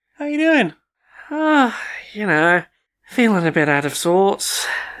you doing? You know, feeling a bit out of sorts.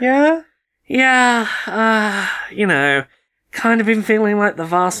 Yeah? Yeah, kind of been feeling like the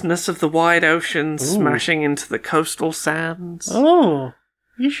vastness of the wide ocean smashing into the coastal sands. Oh,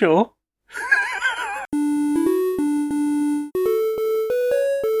 you sure?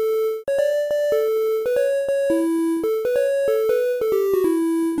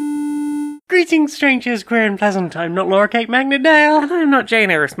 Greetings, strangers, queer and pleasant. I'm not Laura Kate Magnetdale. And I'm not Jane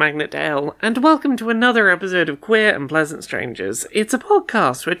Eris Magnetdale, and welcome to another episode of Queer and Pleasant Strangers. It's a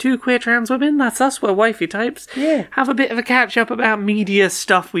podcast where two queer trans women, that's us, we're wifey types, have a bit of a catch-up about media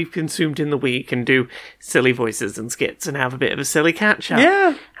stuff we've consumed in the week and do silly voices and skits and have a bit of a silly catch-up.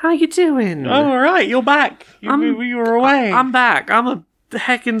 Yeah. How you doing? Oh, alright, you're back. You were away. I'm back. I'm a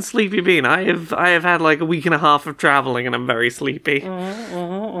heckin' sleepy bean. I have had like a week and a half of travelling and I'm very sleepy.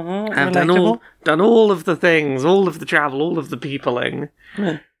 I've done all of the things, all of the travel, all of the peopling.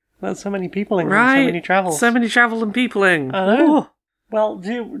 That's so many peopling, right? So many travels. So many travel and peopling. I know. Well,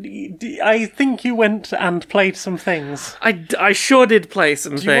 I think you went and played some things. I sure did play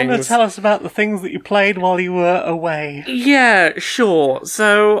some things. Do you want to tell us about the things that you played while you were away? Yeah, sure.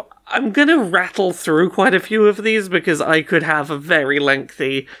 So I'm going to rattle through quite a few of these because I could have a very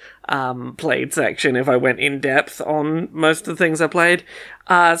lengthy played section if I went in depth on most of the things I played.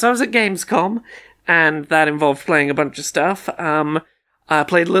 So I was at Gamescom, and that involved playing a bunch of stuff. I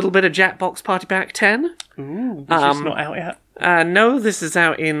played a little bit of Jackbox Party Pack 10. Ooh, this is not out yet. No, this is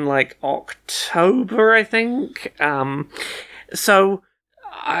out in, like, October, I think. So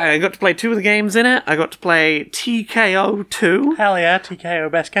I got to play two of the games in it. I got to play TKO 2. Hell yeah,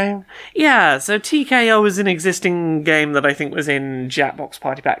 TKO best game. Yeah, so TKO is an existing game that I think was in Jackbox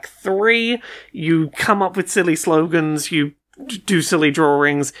Party Pack 3. You come up with silly slogans, you do silly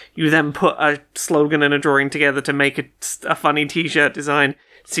drawings, you then put a slogan and a drawing together to make a funny t-shirt design,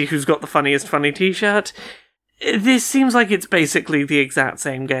 see who's got the funniest funny t-shirt. This seems like it's basically the exact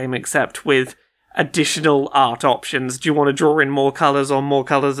same game, except with additional art options. Do you want to draw in more colours or more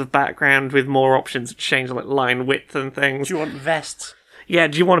colours of background with more options to change like line width and things? Do you want vests? Yeah,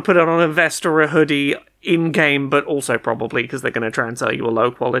 do you want to put it on a vest or a hoodie in-game, but also probably because they're going to try and sell you a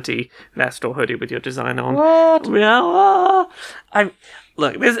low-quality vest or hoodie with your design on. What? Yeah,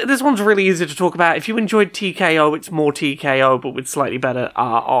 look, this one's really easy to talk about. If you enjoyed TKO, it's more TKO, but with slightly better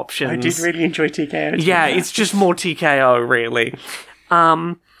art options. I did really enjoy TKO. Yeah, it's just more TKO, really.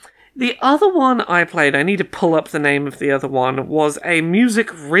 The other one I played, I need to pull up the name of the other one, was a music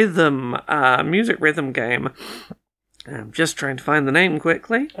rhythm game. I'm just trying to find the name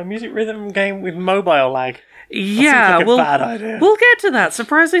quickly. A music rhythm game with mobile lag. Yeah, that seems like a bad idea. We'll get to that.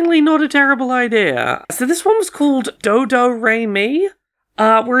 Surprisingly, not a terrible idea. So this one was called Do Re Mi,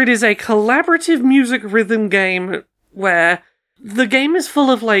 where it is a collaborative music rhythm game where the game is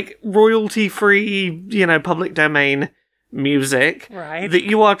full of like royalty-free, public domain music that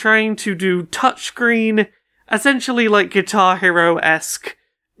you are trying to do touchscreen, essentially like Guitar Hero-esque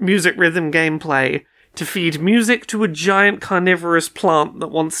music rhythm gameplay to feed music to a giant carnivorous plant that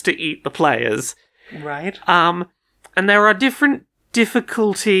wants to eat the players. Right. And there are different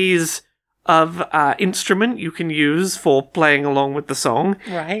difficulties of instrument you can use for playing along with the song.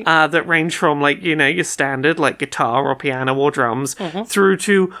 Right. That range from, like, your standard, like guitar or piano or drums, through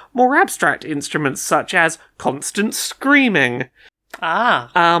to more abstract instruments such as constant screaming.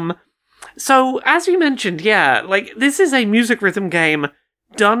 So, as you mentioned, this is a music rhythm game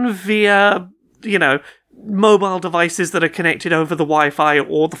done via, mobile devices that are connected over the Wi-Fi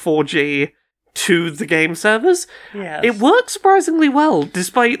or the 4G to the game servers. Yes. It works surprisingly well,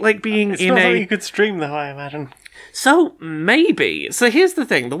 despite, being it's in not a... something you could stream, though, I imagine. So, maybe. So here's the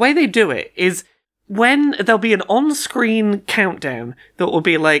thing. The way they do it is when there'll be an on-screen countdown that will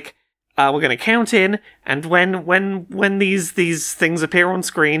be like, we're going to count in, and when these things appear on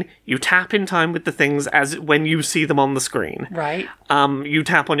screen, you tap in time with the things as when you see them on the screen. Right. You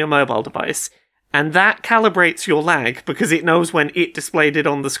tap on your mobile device. And that calibrates your lag because it knows when it displayed it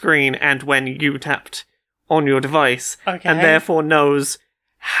on the screen and when you tapped on your device. Okay. And therefore knows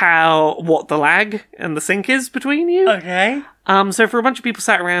what the lag and the sync is between you. Okay. So for a bunch of people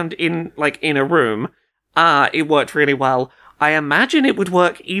sat around in a room, it worked really well. I imagine it would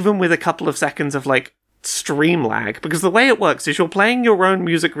work even with a couple of seconds of stream lag, because the way it works is you're playing your own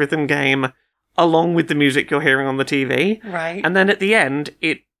music rhythm game along with the music you're hearing on the TV. Right. And then at the end,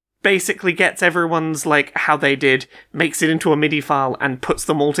 it basically gets everyone's, how they did, makes it into a MIDI file and puts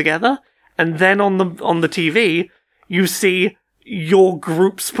them all together. And then on the TV, you see your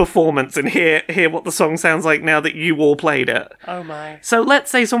group's performance and hear what the song sounds like now that you all played it. Oh my. So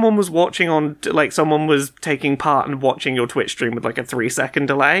let's say someone was watching someone was taking part and watching your Twitch stream with like a 3-second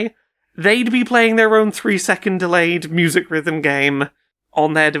delay. They'd be playing their own 3-second delayed music rhythm game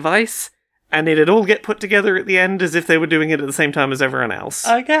on their device, and it'd all get put together at the end as if they were doing it at the same time as everyone else.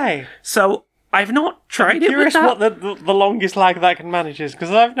 Okay. So I've not tried it with Curious that. what the longest lag that can manage is,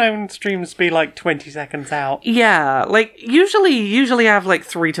 because I've known streams be like 20 seconds out. Yeah, like usually I have like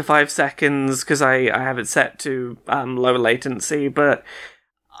 3 to 5 seconds because I have it set to low latency, but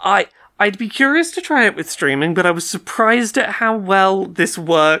I'd be curious to try it with streaming, but I was surprised at how well this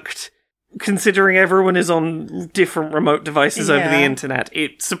worked considering everyone is on different remote devices over the internet.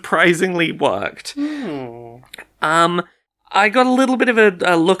 It surprisingly worked. I got a little bit of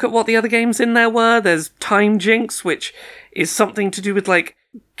a look at what the other games in there were. There's Time Jinx, which is something to do with, like,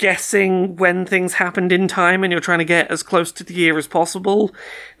 guessing when things happened in time and you're trying to get as close to the year as possible.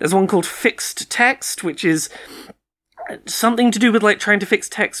 There's one called Fixed Text, which is something to do with, like, trying to fix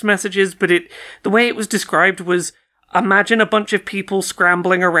text messages, but the way it was described was, imagine a bunch of people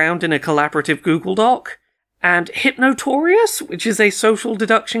scrambling around in a collaborative Google Doc. And Hypnotorious, which is a social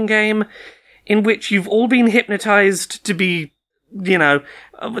deduction game in which you've all been hypnotized to be, the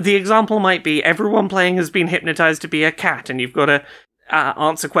example might be everyone playing has been hypnotized to be a cat, and you've got to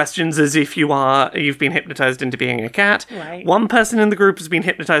answer questions as if you've been hypnotized into being a cat. Right. One person in the group has been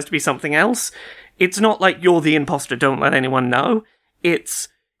hypnotized to be something else. It's not like you're the imposter, don't let anyone know. It's,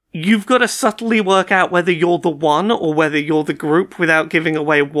 you've got to subtly work out whether you're the one or whether you're the group without giving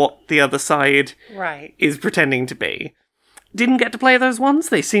away what the other side is pretending to be. Didn't get to play those ones.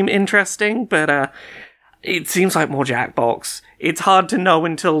 They seem interesting, but it seems like more Jackbox. It's hard to know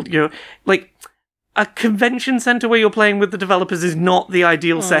until you're... Like, a convention center where you're playing with the developers is not the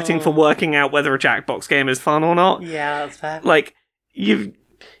ideal setting for working out whether a Jackbox game is fun or not. Yeah, that's fair. Like, you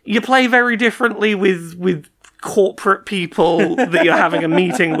play very differently with corporate people that you're having a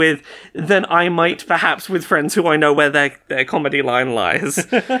meeting with than I might perhaps with friends who I know where their comedy line lies.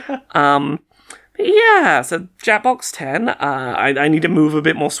 Yeah, so Jackbox 10. I need to move a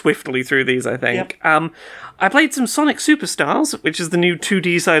bit more swiftly through these, I think. Yep. I played some Sonic Superstars, which is the new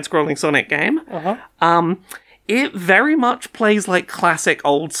 2D side-scrolling Sonic game. It very much plays like classic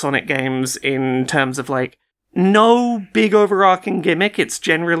old Sonic games in terms of, like, no big overarching gimmick. It's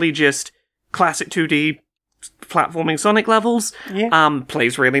generally just classic 2D platforming Sonic levels. Yeah.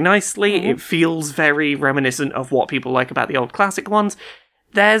 Plays really nicely. It feels very reminiscent of what people like about the old classic ones.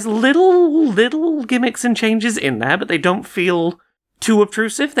 There's little gimmicks and changes in there, but they don't feel too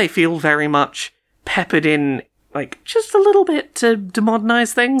obtrusive. They feel very much peppered in, like, just a little bit to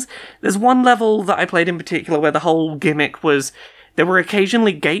modernize things. There's one level that I played in particular where the whole gimmick was there were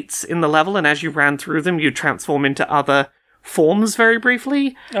occasionally gates in the level, and as you ran through them, you'd transform into other forms very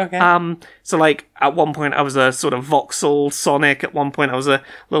briefly. Okay. So, like, at one point I was a sort of voxel Sonic. At one point I was a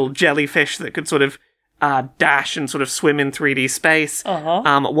little jellyfish that could sort of dash and sort of swim in 3D space.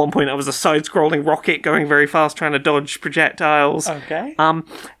 At one point I was a side-scrolling rocket going very fast trying to dodge projectiles. Okay.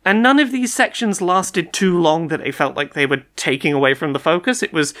 And none of these sections lasted too long that it felt like they were taking away from the focus.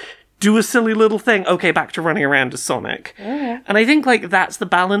 It was, do a silly little thing, okay, back to running around as Sonic. And I think, like, that's the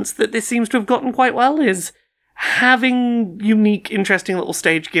balance that this seems to have gotten quite well, is having unique, interesting little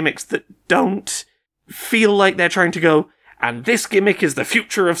stage gimmicks that don't feel like they're trying to go, and this gimmick is the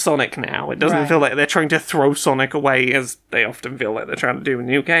future of Sonic now. It doesn't feel like they're trying to throw Sonic away, as they often feel like they're trying to do in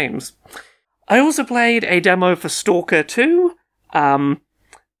new games. I also played a demo for Stalker 2.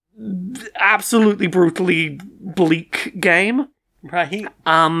 Absolutely brutally bleak game. Right.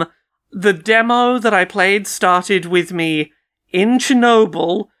 The demo that I played started with me in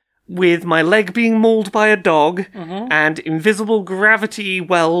Chernobyl with my leg being mauled by a dog and invisible gravity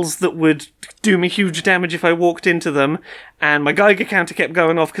wells that would do me huge damage if I walked into them, and my Geiger counter kept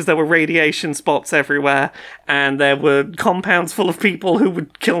going off because there were radiation spots everywhere, and there were compounds full of people who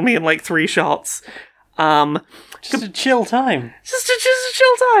would kill me in like 3 shots. Just a chill time. Just a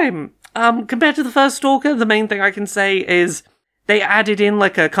chill time. Compared to the first Stalker, the main thing I can say is they added in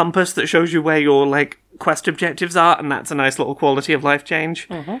like a compass that shows you where your like quest objectives are, and that's a nice little quality of life change.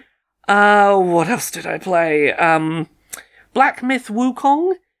 What else did I play? Black Myth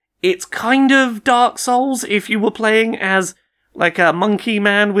Wukong. It's kind of Dark Souls if you were playing as like a monkey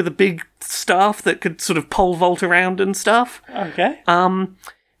man with a big staff that could sort of pole vault around and stuff. Okay.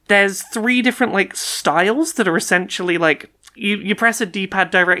 There's 3 different like styles that are essentially like you press a D-pad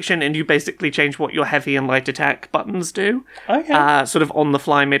direction and you basically change what your heavy and light attack buttons do. Okay. Sort of on the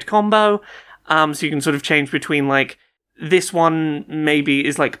fly mid combo. So you can sort of change between like this one maybe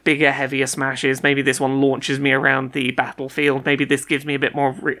is like bigger, heavier smashes. Maybe this one launches me around the battlefield. Maybe this gives me a bit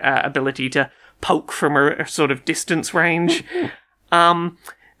more ability to poke from a sort of distance range.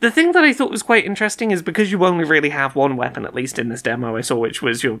 The thing that I thought was quite interesting is because you only really have one weapon, at least in this demo I saw, which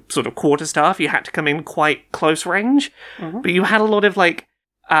was your sort of quarterstaff, you had to come in quite close range. But you had a lot of, like,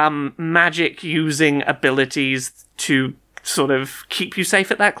 magic using abilities to sort of keep you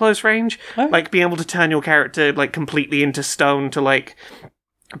safe at that close range. Like, being able to turn your character, like, completely into stone to, like,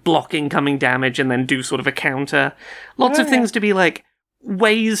 block incoming damage and then do sort of a counter. Lots of things to be, like,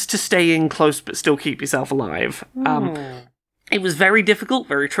 ways to stay in close but still keep yourself alive. It was very difficult,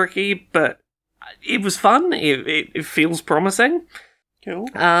 very tricky, but it was fun. It feels promising. Cool.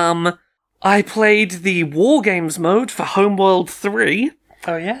 I played the War Games mode for Homeworld 3.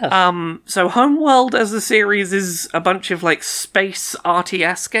 Oh, yes. So Homeworld as a series is a bunch of, like, space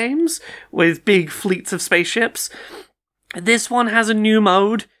RTS games with big fleets of spaceships. This one has a new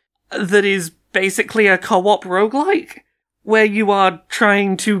mode that is basically a co-op roguelike, where you are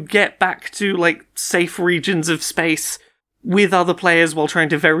trying to get back to, like, safe regions of space with other players while trying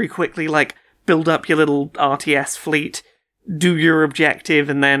to very quickly, like, build up your little RTS fleet, do your objective,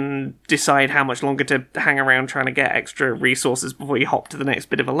 and then decide how much longer to hang around trying to get extra resources before you hop to the next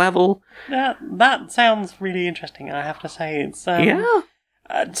bit of a level. That sounds really interesting, I have to say. It's Yeah.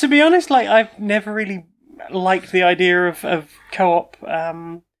 To be honest, like, I've never really liked the idea of co-op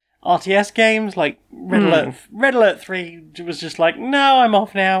RTS games. Like, Red Alert 3 was just like, no, I'm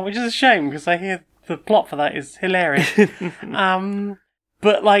off now, which is a shame, because I hear the plot for that is hilarious.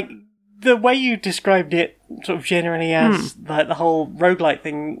 But, like, the way you described it sort of generally as like the whole roguelike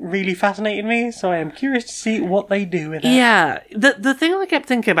thing really fascinated me, so I am curious to see what they do with it. Yeah, the thing I kept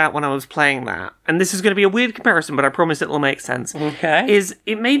thinking about when I was playing that, and this is going to be a weird comparison, but I promise it'll make sense, is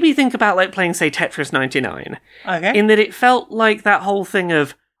it made me think about, like, playing, say, Tetris 99. Okay. In that it felt like that whole thing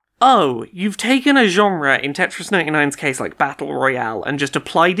of, oh, you've taken a genre, in Tetris 99's case, like Battle Royale, and just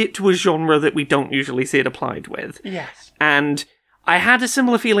applied it to a genre that we don't usually see it applied with. Yes. And I had a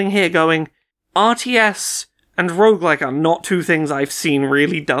similar feeling here going, RTS and roguelike are not two things I've seen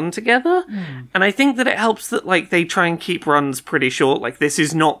really done together. And I think that it helps that, like, they try and keep runs pretty short. Like, this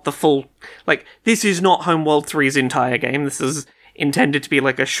is not the full... Like, this is not Homeworld 3's entire game. This is intended to be,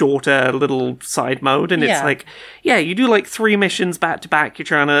 like, a shorter little side mode, and it's like, yeah, you do, like, 3 missions back to back,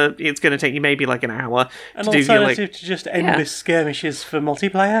 it's gonna take you maybe, like, an hour an to do alternative to just endless skirmishes for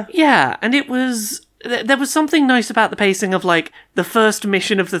multiplayer. Yeah, and it was... There was something nice about the pacing of, like, the first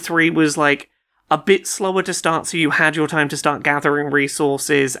mission of the 3 was, like, a bit slower to start, so you had your time to start gathering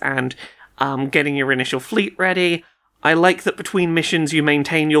resources and getting your initial fleet ready. I like that between missions you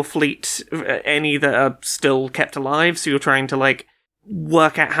maintain your fleet, any that are still kept alive, so you're trying to, like,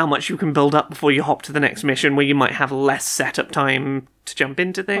 work out how much you can build up before you hop to the next mission, where you might have less setup time to jump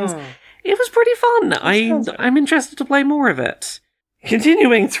into things. It was pretty fun. I'm interested to play more of it.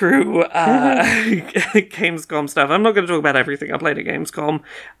 Continuing through Gamescom stuff, I'm not going to talk about everything I played at Gamescom,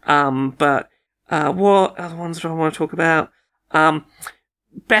 but what other ones do I want to talk about?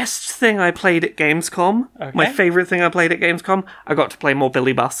 Best thing I played at Gamescom, my favourite thing I played at Gamescom, I got to play more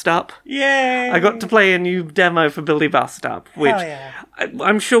Billy Bust Up. Yay! I got to play a new demo for Billy Bust Up, which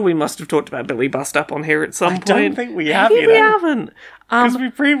I'm sure we must have talked about Billy Bust Up on here at some point. I don't think we have, Maybe we haven't. Because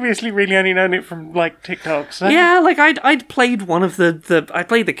we've previously really only known it from, like, TikTok. So. Yeah, like, I'd played one of I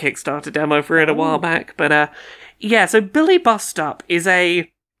played the Kickstarter demo for it a while back, but, yeah, so Billy Bust Up is a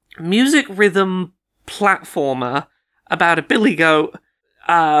music rhythm platformer about a billy goat,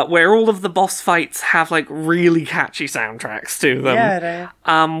 where all of the boss fights have, like, really catchy soundtracks to them.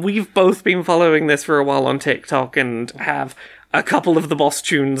 Yeah, we've both been following this for a while on TikTok and have a couple of the boss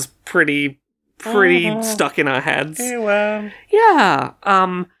tunes pretty stuck in our heads. Yeah.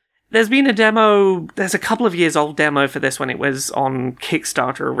 There's been a demo, there's a couple of years old demo for this when it was on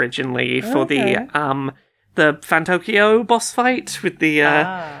Kickstarter originally for the Fantokyo boss fight with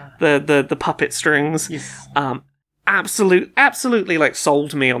the puppet strings. Yes. Absolutely, like,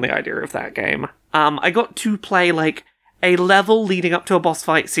 sold me on the idea of that game. I got to play, like, a level leading up to a boss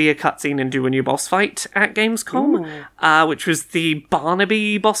fight, see a cutscene, and do a new boss fight at Gamescom, which was the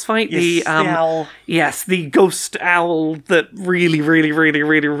Barnaby boss fight. Yes, the owl. Yes, the ghost owl that really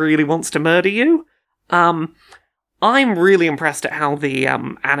wants to murder you. I'm really impressed at how the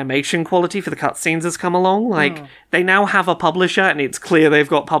animation quality for the cutscenes has come along. Like, they now have a publisher, and it's clear they've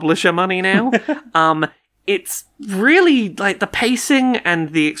got publisher money now. It's really, like, the pacing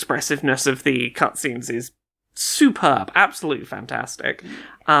and the expressiveness of the cutscenes is superb, absolutely fantastic.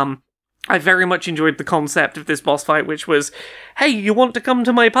 I very much enjoyed the concept of this boss fight, which was, hey, you want to come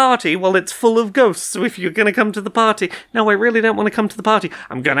to my party? Well, it's full of ghosts, so if you're going to come to the party... No, I really don't want to come to the party.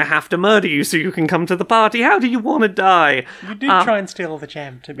 I'm going to have to murder you so you can come to the party. How do you want to die? You did try and steal the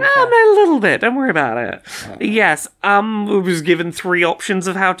gem, to be fair. A little bit. Don't worry about it. Yes, was given 3 options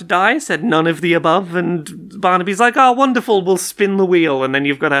of how to die, said none of the above, and Barnaby's like, oh, wonderful, we'll spin the wheel, and then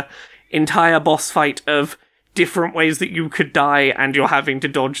you've got an entire boss fight of different ways that you could die, and you're having to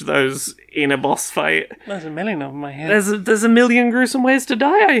dodge those in a boss fight. There's a million of them, I hear. There's a million gruesome ways to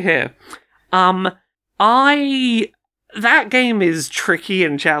die, I hear. That game is tricky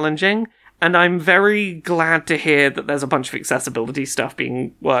and challenging, and I'm very glad to hear that there's a bunch of accessibility stuff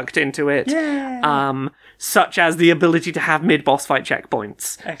being worked into it. Yeah. Such as the ability to have mid-boss fight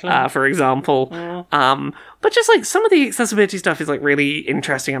checkpoints, for example. But just, like, some of the accessibility stuff is, like, really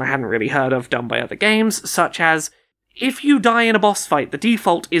interesting and I hadn't really heard of done by other games, such as, if you die in a boss fight, the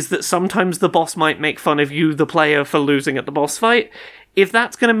default is that sometimes the boss might make fun of you, the player, for losing at the boss fight. If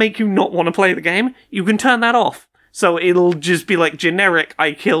that's going to make you not want to play the game, you can turn that off. So it'll just be like generic,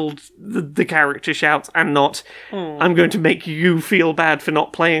 I killed the character shouts, and not, I'm going to make you feel bad for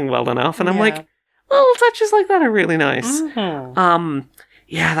not playing well enough. And I'm like, little touches like that are really nice. Mm-hmm.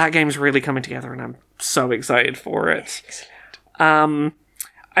 Yeah, that game's really coming together, and I'm so excited for it. Excellent.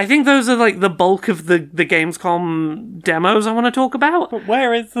 I think those are, like, the bulk of the Gamescom demos I want to talk about. But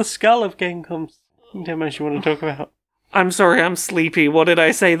where is the skull of Gamescom demos you want to talk about? I'm sorry, I'm sleepy. What did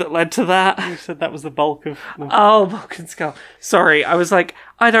I say that led to that? You said that was the bulk of... Oh, bulk and skull. Sorry, I was like,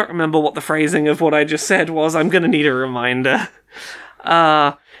 I don't remember what the phrasing of what I just said was. I'm going to need a reminder.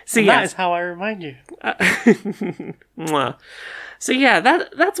 That is how I remind you. So yeah,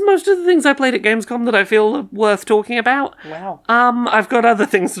 that's most of the things I played at Gamescom that I feel worth talking about. Wow. I've got other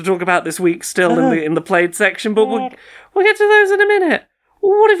things to talk about this week still in the played section, but we'll get to those in a minute.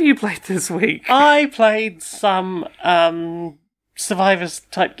 What have you played this week? I played some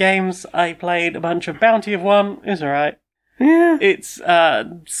Survivors-type games. I played a bunch of Bounty of One. It's alright. Yeah. It's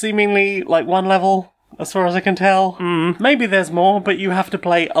seemingly like one level, as far as I can tell. Maybe there's more, but you have to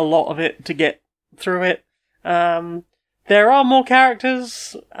play a lot of it to get through it. There are more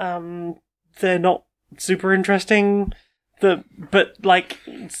characters. They're not super interesting. But like,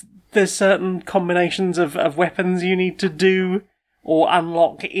 there's certain combinations of weapons you need to do or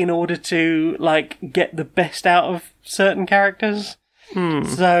unlock in order to, like, get the best out of certain characters.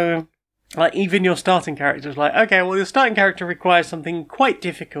 So, like, even your starting character is like, okay, well, your starting character requires something quite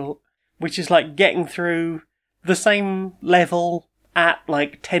difficult, which is, like, getting through the same level at,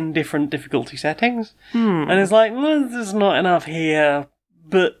 like, 10 different difficulty settings. And it's like, well, there's not enough here,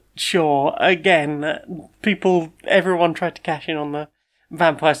 but sure. Again, everyone tried to cash in on the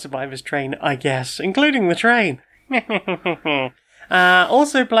Vampire Survivors train, I guess, including the train.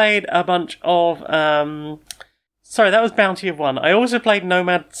 Also played a bunch of... sorry, that was Bounty of One. I also played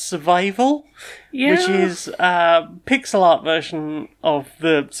Nomad Survival, which is a pixel art version of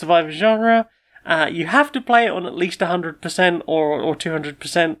the Survivor genre. You have to play it on at least 100% or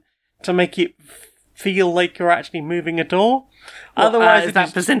 200% to make it feel like you're actually moving at all. Otherwise, is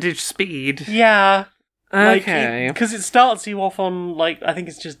that percentage speed? Yeah. Okay. Because it starts you off on, like, I think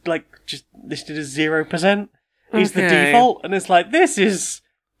it's just listed as 0%. Is the default, and it's like, this is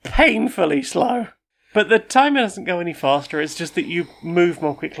painfully slow. But the timer doesn't go any faster, it's just that you move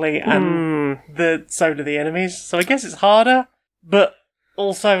more quickly, and so do the enemies. So I guess it's harder, but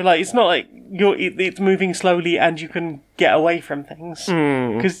also, like, it's not like it's moving slowly and you can get away from things.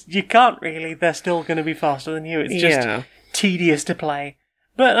 Because you can't really, they're still going to be faster than you. It's just tedious to play.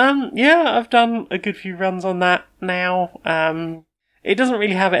 But, I've done a good few runs on that now. It doesn't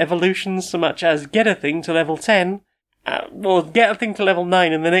really have evolutions so much as get a thing to level 10, or get a thing to level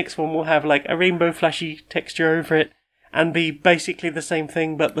 9, and the next one will have, like, a rainbow flashy texture over it, and be basically the same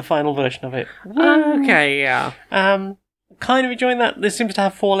thing, but the final version of it. Okay, yeah. Kind of enjoying that. This seems to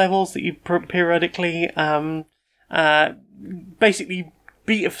have 4 levels that you periodically, basically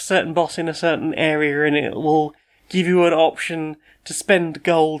beat a certain boss in a certain area, and it will give you an option to spend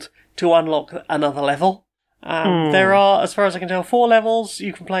gold to unlock another level. There are, as far as I can tell, 4 levels.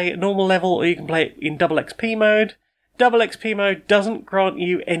 You can play at normal level, or you can play it in double XP mode. Double XP mode doesn't grant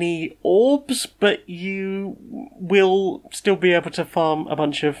you any orbs, but you will still be able to farm a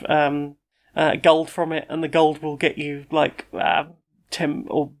bunch of gold from it, and the gold will get you, like,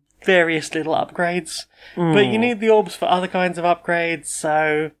 or various little upgrades. But you need the orbs for other kinds of upgrades,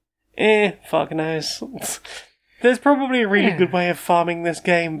 so fuck knows. There's probably a really good way of farming this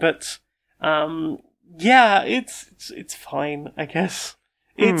game, but it's fine, I guess.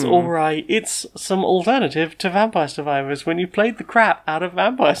 It's alright. It's some alternative to Vampire Survivors when you played the crap out of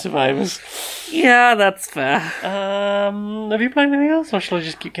Vampire Survivors. Yeah, that's fair. Have you played anything else, or shall I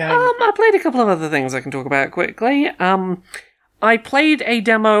just keep going? I played a couple of other things I can talk about quickly. I played a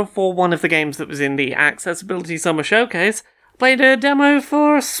demo for one of the games that was in the Accessibility Summer Showcase. Played a demo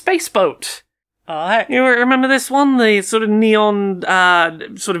for Spaceboat. Alright. You remember this one? The sort of neon,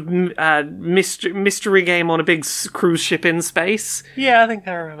 mystery game on a big cruise ship in space? Yeah, I think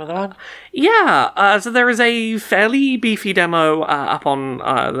I remember that one. Yeah, so there is a fairly beefy demo up on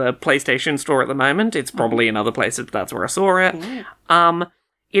the PlayStation Store at the moment. It's probably in other places, but that's where I saw it.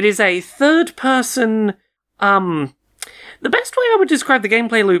 It is a third-person... The best way I would describe the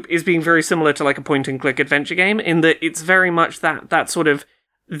gameplay loop is being very similar to like a point-and-click adventure game, in that it's very much that sort of...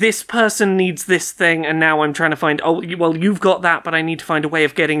 This person needs this thing, and now I'm trying to find, you've got that, but I need to find a way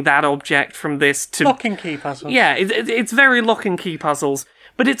of getting that object from this to... Lock and key puzzles. Yeah, it's very lock and key puzzles,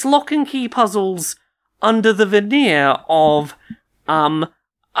 but it's lock and key puzzles under the veneer of,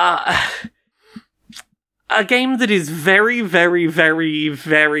 a game that is very, very, very,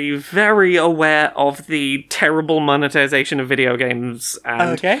 very, very aware of the terrible monetization of video games.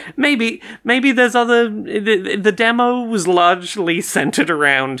 And okay. Maybe there's other... The demo was largely centered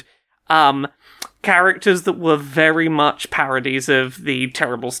around characters that were very much parodies of the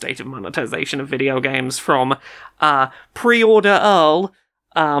terrible state of monetization of video games, from Pre-Order Earl,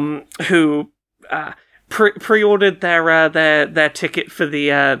 who pre-ordered their ticket for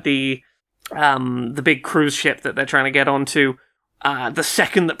the big cruise ship that they're trying to get onto the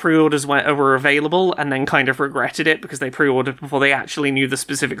second that pre-orders were available, and then kind of regretted it because they pre-ordered before they actually knew the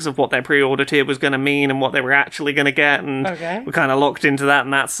specifics of what their pre-order tier was going to mean and what they were actually going to get, and were kind of locked into that,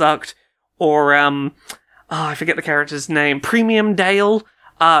 and that sucked. Or, I forget the character's name, Premium Dale,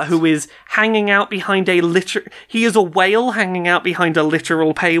 who is hanging out behind he is a whale hanging out behind a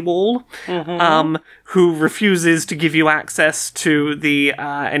literal paywall, who refuses to give you access to the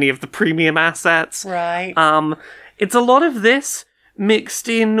any of the premium assets. Right. It's a lot of this mixed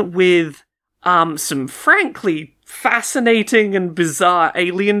in with some frankly fascinating and bizarre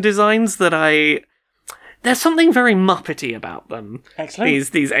alien designs that there's something very Muppety about them.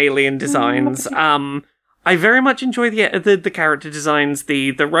 Excellent. These alien designs. I very much enjoy the character designs.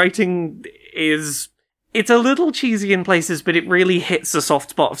 The writing it's a little cheesy in places, but it really hits a soft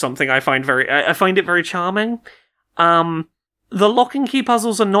spot of something I find it very charming. The lock and key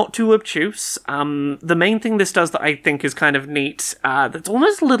puzzles are not too obtuse. The main thing this does that I think is kind of neat, that's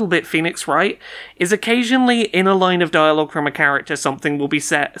almost a little bit Phoenix Wright, is occasionally in a line of dialogue from a character, something will be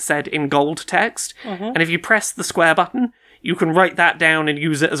said in gold text, and if you press the square button, you can write that down and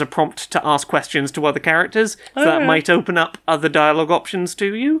use it as a prompt to ask questions to other characters, so that might open up other dialogue options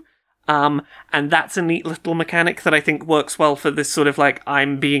to you. And that's a neat little mechanic that I think works well for this sort of like,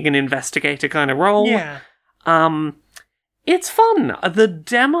 I'm being an investigator kind of role. Yeah. It's fun. The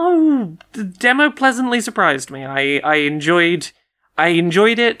demo pleasantly surprised me. I enjoyed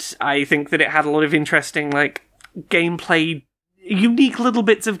it. I think that it had a lot of interesting, like, gameplay, unique little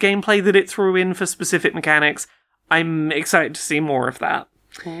bits of gameplay that it threw in for specific mechanics. I'm excited to see more of that.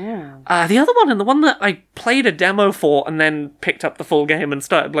 The other one, and the one that I played a demo for and then picked up the full game and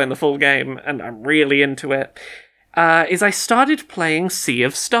started playing the full game, and I'm really into it, is I started playing Sea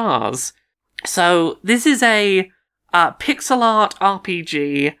of Stars. So this is a pixel art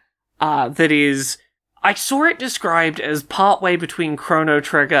RPG that is... I saw it described as partway between Chrono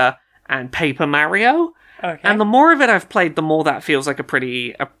Trigger and Paper Mario. Okay. And the more of it I've played, the more that feels like a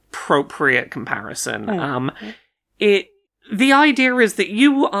pretty appropriate comparison. The idea is that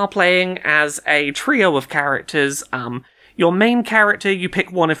you are playing as a trio of characters. Your main character, you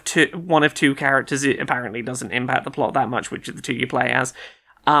pick one of two characters. It apparently doesn't impact the plot that much, which of the two you play as.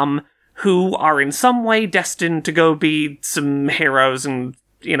 Who are in some way destined to go be some heroes and,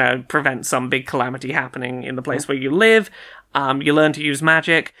 prevent some big calamity happening in the place where you live. You learn to use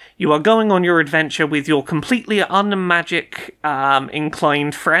magic. You are going on your adventure with your completely unmagic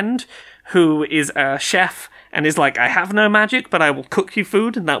inclined friend, who is a chef and is like, I have no magic, but I will cook you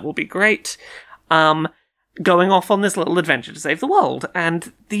food and that will be great. Going off on this little adventure to save the world.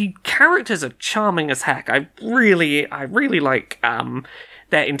 And the characters are charming as heck. I really like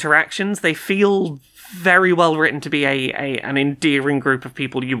their interactions. They feel very well written to be an endearing group of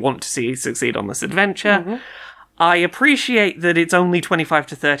people you want to see succeed on this adventure. I appreciate that it's only 25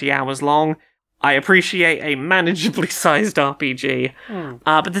 to 30 hours long. I appreciate a manageably sized RPG.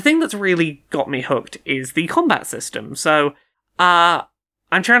 But the thing that's really got me hooked is the combat system. So,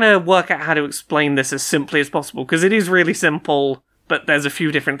 I'm trying to work out how to explain this as simply as possible, because it is really simple, but there's a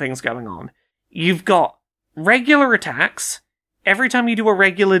few different things going on. You've got regular attacks, every time you do a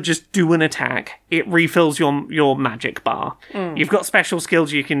regular, just do an attack, it refills your magic bar. You've got special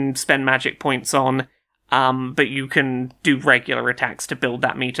skills you can spend magic points on, but you can do regular attacks to build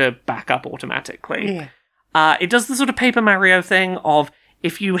that meter back up automatically. Yeah. It does the sort of Paper Mario thing of,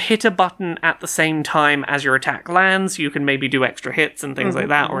 if you hit a button at the same time as your attack lands, you can maybe do extra hits and things like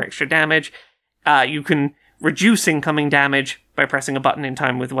that, or extra damage. You can reduce incoming damage by pressing a button in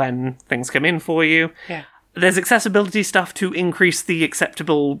time with when things come in for you. Yeah. There's accessibility stuff to increase the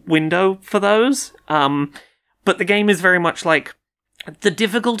acceptable window for those. But the game is very much like, the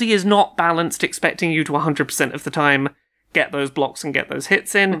difficulty is not balanced expecting you to 100% of the time get those blocks and get those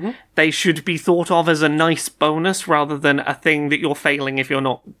hits in. They should be thought of as a nice bonus rather than a thing that you're failing if you're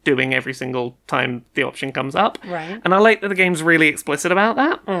not doing every single time the option comes up. Right. And I like that the game's really explicit about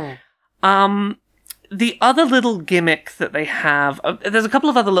that. The other little gimmick that they have... there's a couple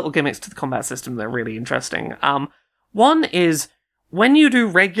of other little gimmicks to the combat system that are really interesting. One is, when you do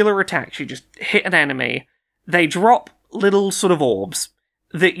regular attacks, you just hit an enemy, they drop little sort of orbs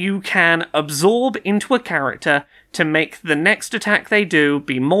that you can absorb into a character to make the next attack they do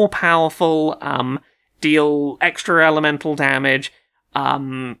be more powerful, deal extra elemental damage,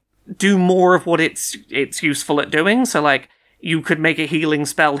 do more of what it's useful at doing. So, like, you could make a healing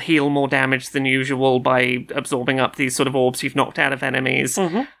spell heal more damage than usual by absorbing up these sort of orbs you've knocked out of enemies.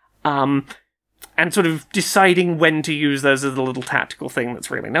 And sort of deciding when to use those as a little tactical thing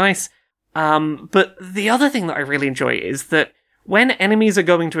that's really nice. But the other thing that I really enjoy is that when enemies are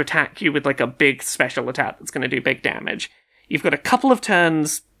going to attack you with, like, a big special attack that's going to do big damage, you've got a couple of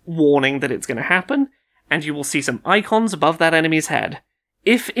turns warning that it's going to happen, and you will see some icons above that enemy's head.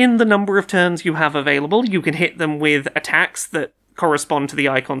 If in the number of turns you have available, you can hit them with attacks that correspond to the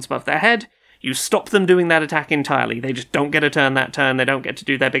icons above their head, you stop them doing that attack entirely. They just don't get a turn that turn, they don't get to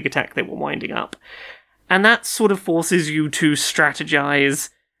do their big attack they were winding up. And that sort of forces you to strategize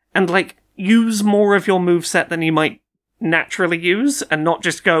and, like, use more of your moveset than you might naturally use, and not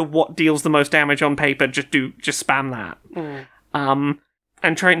just go, what deals the most damage on paper, just spam that.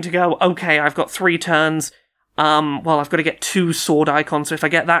 And trying to go, okay, I've got 3 turns, well, I've got to get 2 sword icons, so if I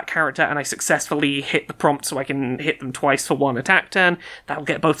get that character and I successfully hit the prompt so I can hit them twice for 1 attack turn, that'll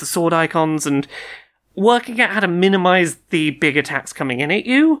get both the sword icons, and working out how to minimize the big attacks coming in at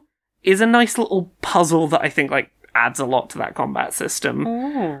you is a nice little puzzle that I think, like, adds a lot to that combat system.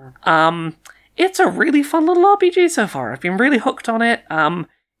 It's a really fun little RPG so far. I've been really hooked on it.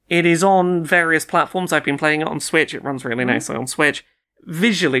 It is on various platforms. I've been playing it on Switch. It runs really nicely on Switch.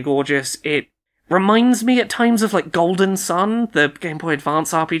 Visually gorgeous. It reminds me at times of, like, Golden Sun, the Game Boy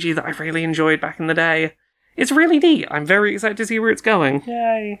Advance RPG that I really enjoyed back in the day. It's really neat. I'm very excited to see where it's going.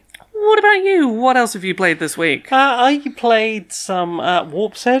 Yay. What about you? What else have you played this week? I played some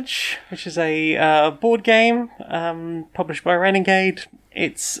Warp's Edge, which is a board game published by Renegade.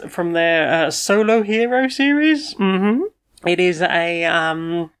 It's from their Solo Hero series. It is a,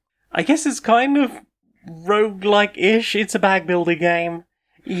 I guess it's kind of roguelike-ish. It's a bag builder game.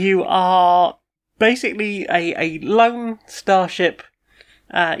 You are basically a lone starship.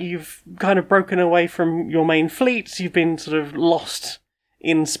 You've kind of broken away from your main fleet. You've been sort of lost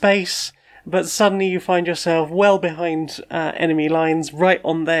in space, but suddenly you find yourself well behind enemy lines, right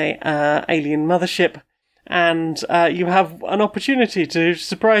on their alien mothership, and you have an opportunity to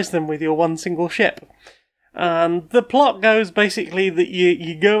surprise them with your one single ship. The plot goes basically that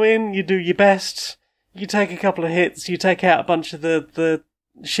you go in, you do your best, you take a couple of hits, you take out a bunch of the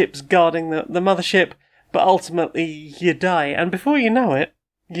ships guarding the mothership, but ultimately you die, and before you know it,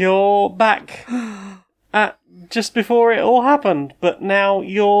 you're back at just before it all happened, but now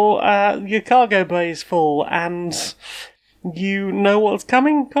your cargo bay is full, and you know what's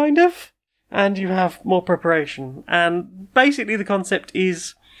coming, kind of, and you have more preparation. And basically the concept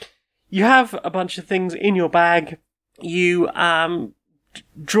is, you have a bunch of things in your bag, you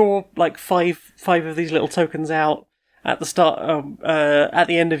draw like five of these little tokens out at the start, at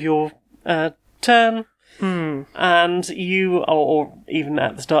the end of your turn, and you, or even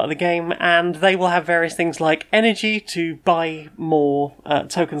at the start of the game, and they will have various things like energy to buy more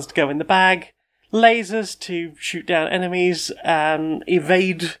tokens to go in the bag, lasers to shoot down enemies,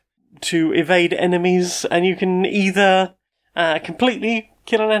 evade to evade enemies, and you can either completely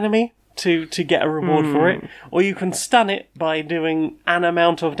kill an enemy to get a reward for it, or you can stun it by doing an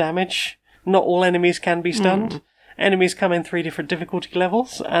amount of damage. Not all enemies can be stunned. Enemies come in 3 different difficulty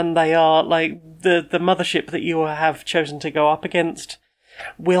levels, and they are, like, the mothership that you have chosen to go up against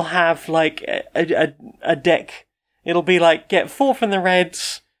will have, like, a deck. It'll be like, get 4 from the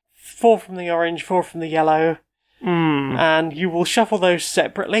reds, 4 from the orange, 4 from the yellow, And you will shuffle those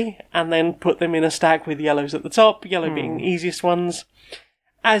separately and then put them in a stack with yellows at the top, yellow being the easiest ones.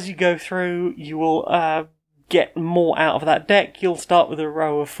 As you go through, you will get more out of that deck. You'll start with a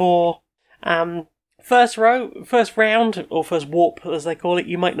row of 4. First round, or first warp as they call it,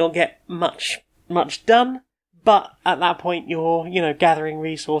 you might not get much done, but at that point you're, gathering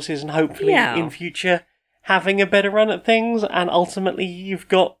resources and hopefully in future having a better run at things, and ultimately you've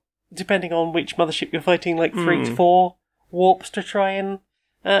got, depending on which mothership you're fighting, like 3 to 4 warps to try and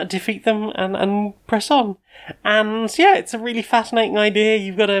defeat them and press on. And yeah, it's a really fascinating idea.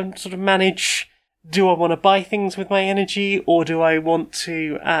 You've got to sort of manage, do I want to buy things with my energy, or do I want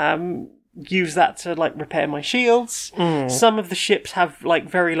to use that to repair my shields? Some of the ships have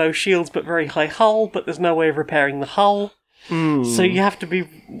very low shields but very high hull, but there's no way of repairing the hull. So you have to be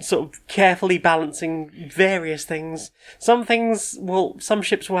sort of carefully balancing various things. Some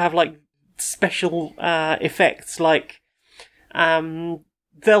ships will have special effects,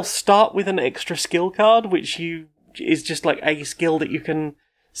 they'll start with an extra skill card, which is just a skill that you can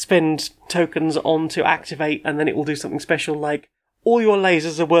spend tokens on to activate, and then it will do something special, like all your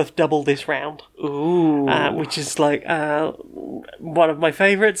lasers are worth double this round. Ooh. Which is one of my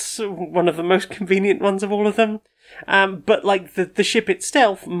favourites, one of the most convenient ones of all of them. But the ship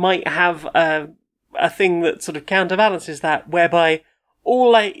itself might have a thing that sort of counterbalances that, whereby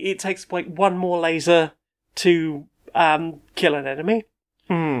it takes one more laser to kill an enemy.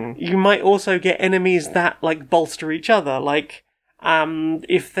 You might also get enemies that bolster each other,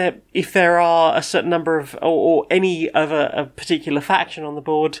 if there are a certain number of or any of a particular faction on the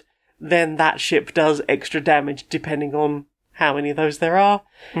board, then that ship does extra damage depending on how many of those there are.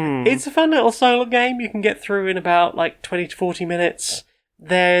 It's a fun little solo game you can get through in about 20 to 40 minutes.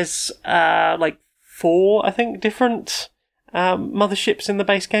 There's 4, I think, different motherships in the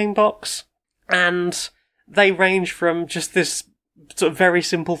base game box, and they range from just this sort of very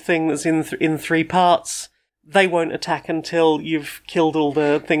simple thing that's in 3 parts. They won't attack until you've killed all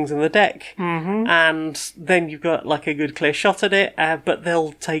the things in the deck. And then you've got a good clear shot at it, but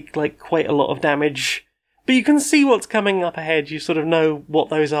they'll take quite a lot of damage. But you can see what's coming up ahead, you sort of know what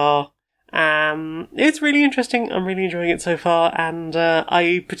those are. It's really interesting, I'm really enjoying it so far, and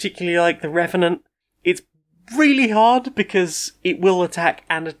I particularly like the Revenant. It's really hard because it will attack,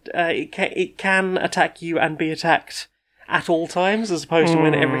 and it can attack you and be attacked at all times, as opposed to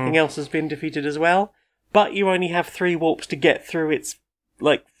when everything else has been defeated as well. But you only have 3 warps to get through its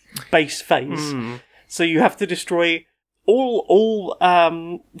base phase, so you have to destroy all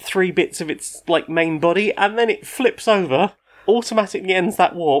 3 bits of its main body, and then it flips over, automatically ends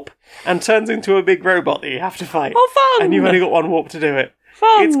that warp, and turns into a big robot that you have to fight. Oh, fun! And you've only got 1 warp to do it.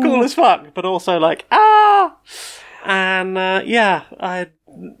 Fun! It's cool as fuck, but also and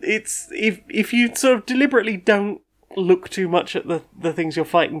it's if you sort of deliberately don't look too much at the things you're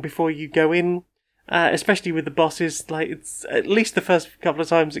fighting before you go in. Especially with the bosses, it's at least the first couple of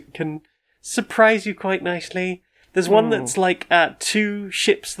times it can surprise you quite nicely. There's one that's 2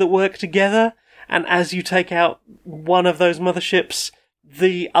 ships that work together, and as you take out one of those motherships,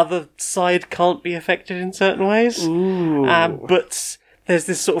 the other side can't be affected in certain ways. But there's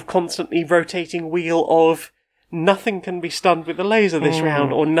this sort of constantly rotating wheel of nothing can be stunned with a laser this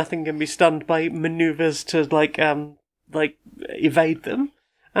round, or nothing can be stunned by maneuvers to evade them.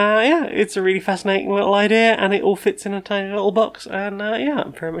 It's a really fascinating little idea, and it all fits in a tiny little box, and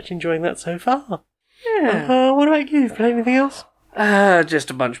I'm very much enjoying that so far. Yeah. What about you? Play anything else? Just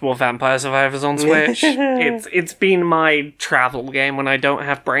a bunch more Vampire Survivors on Switch. It's been my travel game when I don't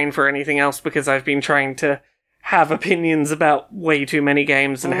have brain for anything else, because I've been trying to have opinions about way too many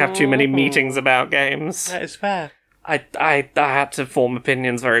games and have too many meetings about games. That is fair. I had to form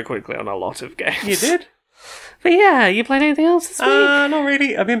opinions very quickly on a lot of games. You did? But yeah, you played anything else this week? Not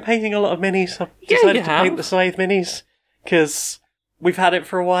really. I've been painting a lot of minis. I've decided to paint the Scythe minis, because we've had it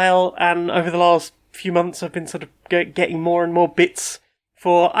for a while, and over the last few months I've been sort of getting more and more bits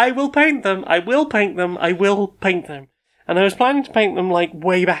for, I will paint them, I will paint them, I will paint them. And I was planning to paint them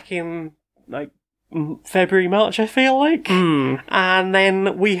way back in February, March, I feel like. And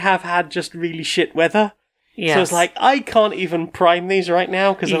then we have had just really shit weather. Yes. So it's I can't even prime these right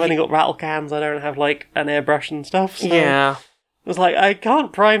now because I've only got rattle cans. I don't have an airbrush and stuff. So yeah. I was I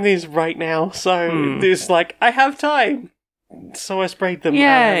can't prime these right now. So it's I have time. So I sprayed them. Yay.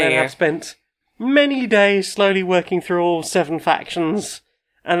 And then I've spent many days slowly working through all 7 factions,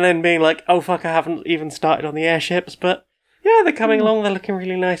 and then being oh fuck, I haven't even started on the airships. But yeah, they're coming along. They're looking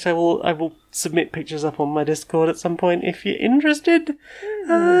really nice. I will submit pictures up on my Discord at some point if you're interested.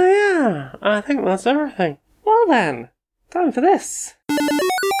 I think that's everything. Well then, time for this.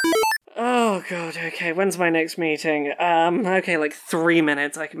 Oh god, okay, when's my next meeting? Okay, like 3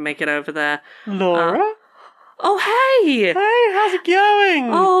 minutes, I can make it over there. Laura? Oh, hey! Hey, how's it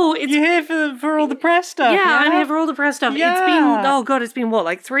going? Oh, it's... You here for all the press stuff? Yeah, I'm here for all the press stuff. Yeah. It's been... Oh god, it's been what,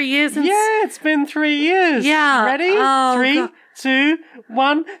 like 3 years since... Yeah, it's been 3 years. Yeah. Ready? Oh, 3, God. 2,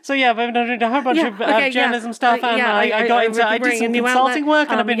 1. So yeah, I've been doing a whole bunch of journalism stuff, and I did some consulting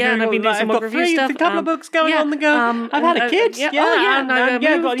work, and I've been doing some I've got a couple of books going on the go. I've had a kid.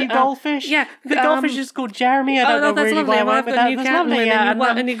 Got new goldfish. Yeah, the goldfish is called Jeremy. I don't know really why I went with that. That's lovely.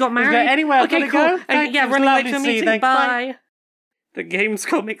 And you got married. Anyway, I've got to go. Yeah, running late for a meeting. Thanks, bye. The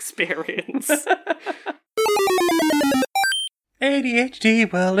Gamescom experience.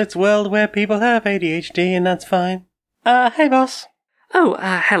 ADHD, well, it's a world where people have ADHD, and that's fine. Hey, boss. Oh,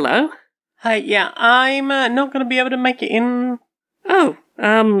 hello. Hi, yeah, I'm not going to be able to make it in. Oh,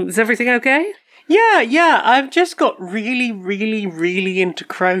 is everything okay? Yeah, I've just got really, really, really into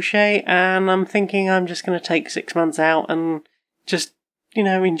crochet, and I'm thinking I'm just going to take 6 months out and just,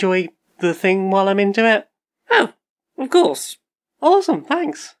 enjoy the thing while I'm into it. Oh, of course. Awesome,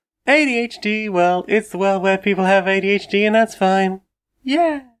 thanks. ADHD, well, it's the world where people have ADHD, and that's fine.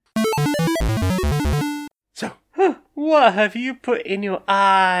 Yeah. So, what have you put in your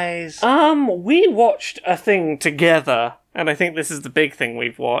eyes? We watched a thing together, and I think this is the big thing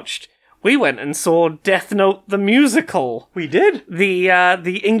we've watched. We went and saw Death Note the musical. We did?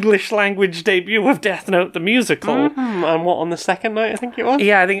 The English language debut of Death Note the musical. Mm-hmm. And what, on the second night, I think it was?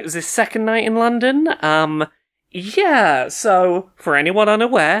 Yeah, I think it was his second night in London. Yeah, so, for anyone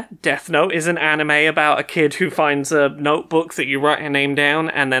unaware, Death Note is an anime about a kid who finds a notebook that you write a name down,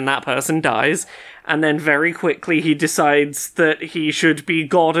 and then that person dies, and then very quickly he decides that he should be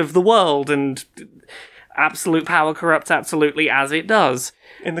god of the world, and absolute power corrupts absolutely as it does.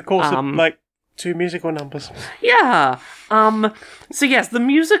 In the course of, 2 musical numbers. Yeah. So yes, the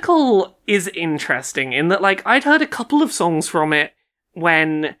musical is interesting in that, I'd heard a couple of songs from it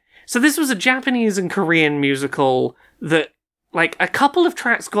when... So this was a Japanese and Korean musical that, a couple of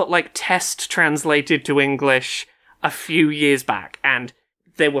tracks got, test translated to English a few years back, and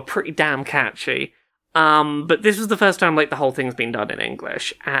they were pretty damn catchy. But this was the first time, the whole thing's been done in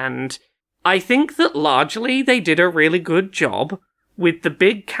English, and I think that largely they did a really good job, with the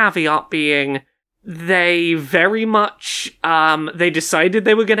big caveat being they very much, they decided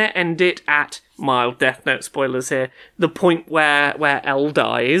they were going to end it at, mild Death Note spoilers here, the point where L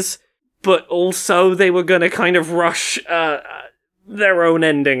dies, but also they were going to kind of rush their own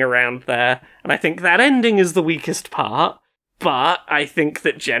ending around there. And I think that ending is the weakest part, but I think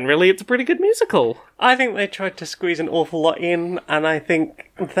that generally it's a pretty good musical. I think they tried to squeeze an awful lot in, and I think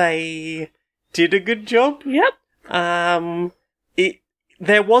they did a good job. Yep.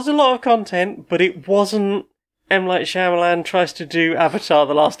 There was a lot of content, but it wasn't M. Night Shyamalan tries to do Avatar: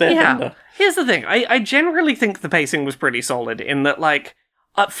 The Last Airbender. Yeah. Here's the thing. I generally think the pacing was pretty solid in that,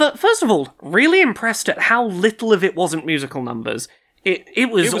 first of all, really impressed at how little of it wasn't musical numbers.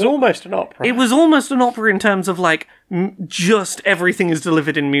 It was almost an opera. It was almost an opera in terms of, just everything is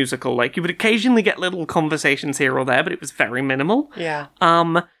delivered in musical. You would occasionally get little conversations here or there, but it was very minimal. Yeah.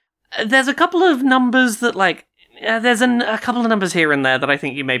 There's a couple of numbers that, there's a couple of numbers here and there that I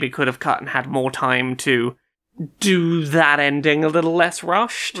think you maybe could have cut and had more time to do that ending a little less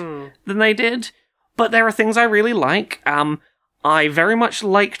rushed than they did. But there are things I really like. I very much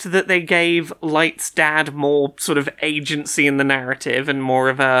liked that they gave Light's dad more sort of agency in the narrative and more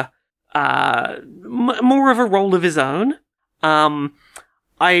of a role of his own.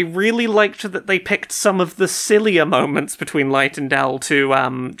 I really liked that they picked some of the sillier moments between Light and Dell to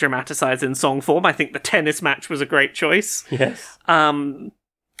dramatisize in song form. I think the tennis match was a great choice. Yes.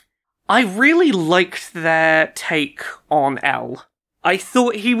 I really liked their take on L. I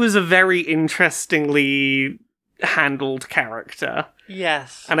thought he was a very interestingly handled character.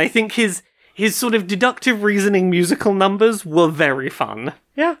 Yes. And I think his sort of deductive reasoning musical numbers were very fun.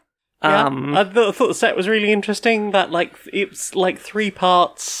 Yeah. I thought the set was really interesting, that, it's, 3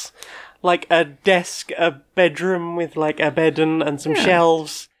 parts, a desk, a bedroom with, a bed and some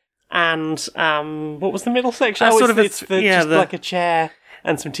shelves, and, what was the middle section? Just a chair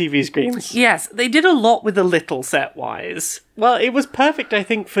and some TV screens. Yes, they did a lot with a little set-wise. Well, it was perfect, I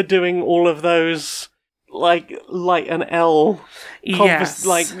think, for doing all of those, Light and L,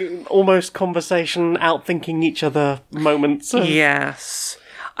 almost conversation, outthinking each other moments. Yes.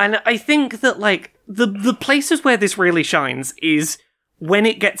 And I think that, the places where this really shines is when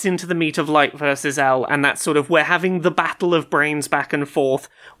it gets into the meat of Light versus L, and that sort of, we're having the battle of brains back and forth,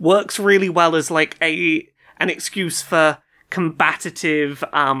 works really well as, an excuse for combative,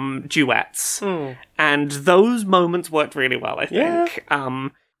 duets. And those moments worked really well, I think. Yeah.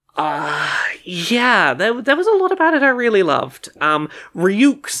 Yeah, there was a lot about it I really loved.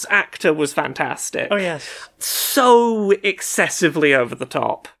 Ryuk's actor was fantastic. Oh, yes. So excessively over the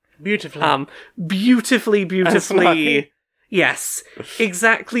top. Beautifully. Beautifully. Yes,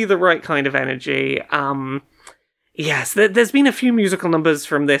 exactly the right kind of energy. Yes, there's been a few musical numbers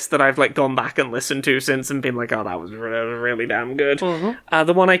from this that I've like gone back and listened to since and been like, oh, that was really damn good. Mm-hmm.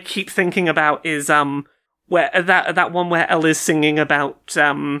 The one I keep thinking about is where that one where Elle is singing about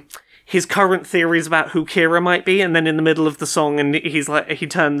his current theories about who Kira might be, and then in the middle of the song, and he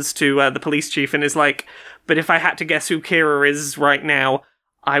turns to the police chief and is like, "But if I had to guess who Kira is right now,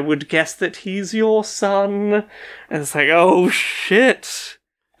 I would guess that he's your son." And it's like, oh shit,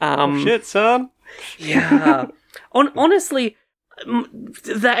 shit, son. Yeah. Honestly,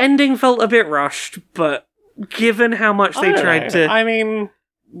 the ending felt a bit rushed, but given how much they tried to... I mean,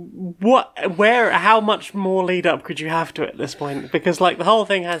 how much more lead up could you have to it at this point? Because, like, the whole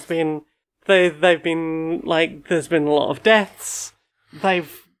thing has been, they've been, like, there's been a lot of deaths,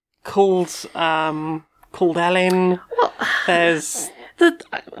 they've called Ellen, Well, there's...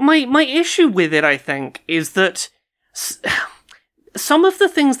 My issue with it, I think, is that... Some of the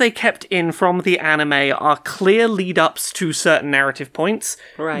things they kept in from the anime are clear lead-ups to certain narrative points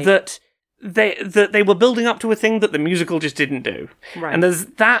that they were building up to a thing that the musical just didn't do. Right. And there's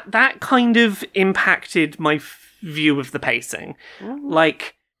that kind of impacted my view of the pacing.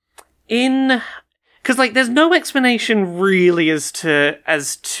 Like, because like there's no explanation really as to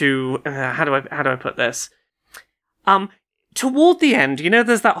how do I put this? Toward the end,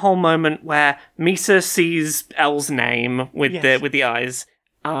 there's that whole moment where Misa sees Elle's name with the eyes,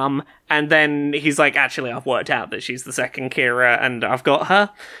 and then he's like, actually, I've worked out that she's the second Kira, and I've got her.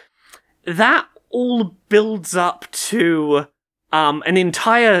 That all builds up to an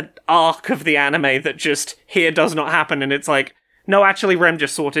entire arc of the anime that just here does not happen, and it's like, no, actually, Rem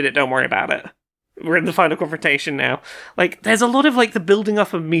just sorted it, don't worry about it. We're in the final confrontation now. Like, there's a lot of, like, the building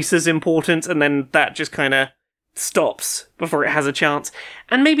up of Misa's importance, and then that just kind of stops before it has a chance.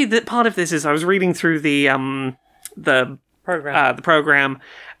 And maybe that part of this is I was reading through the program,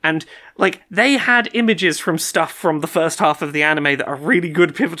 and like they had images from stuff from the first half of the anime that are really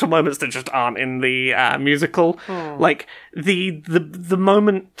good pivotal moments that just aren't in the musical. Like the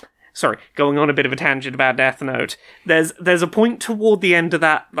moment. Sorry, going on a bit of a tangent about Death Note. There's a point toward the end of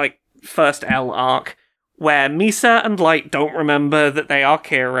that like first L arc where Misa and Light don't remember that they are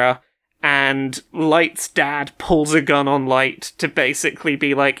Kira. And Light's dad pulls a gun on Light to basically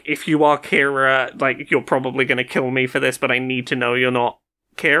be like, if you are Kira, like, you're probably going to kill me for this, but I need to know you're not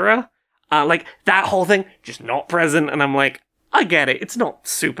Kira. Like, that whole thing, just not present, and I'm like, I get it, it's not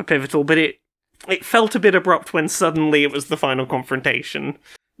super pivotal, but it felt a bit abrupt when suddenly it was the final confrontation,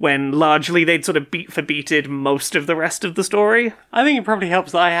 when largely they'd sort of beat for beated most of the rest of the story. I think it probably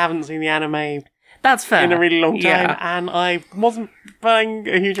helps that I haven't seen the anime... That's fair. In a really long time, and I wasn't paying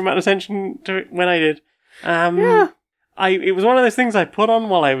a huge amount of attention to it when I did. It was one of those things I put on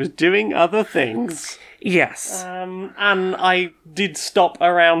while I was doing other things. Yes. And I did stop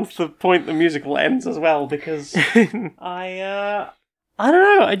around the point the musical ends as well, because I don't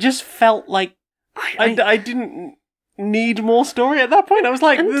know, I just felt like I didn't need more story at that point. I was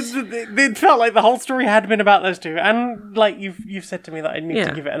like, it felt like the whole story had been about those two, and like you've said to me that I need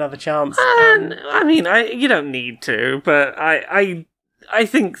to give it another chance. I mean, you don't need to, but I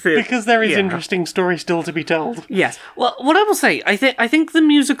think that because there is interesting story still to be told. Yes. Well, what I will say, I think the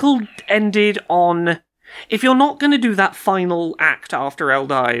musical ended on. If you're not going to do that final act after Elle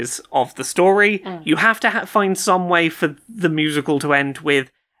dies of the story, you have to find some way for the musical to end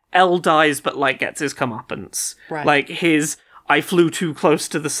with. Elle dies, but Light gets his comeuppance. Right. Like his, I flew too close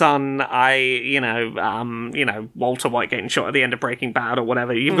to the sun. Walter White getting shot at the end of Breaking Bad or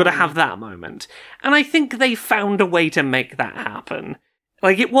whatever. You've got to have that moment, and I think they found a way to make that happen.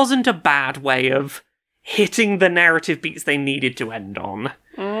 Like it wasn't a bad way of hitting the narrative beats they needed to end on.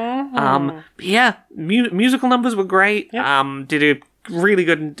 Musical numbers were great. Yep. Did a really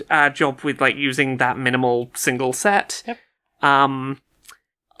good job with like using that minimal single set. Yep.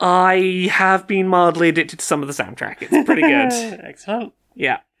 I have been mildly addicted to some of the soundtrack. It's pretty good. Excellent.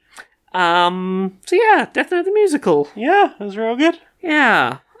 Yeah. So yeah, Death Note the musical. Yeah, it was real good.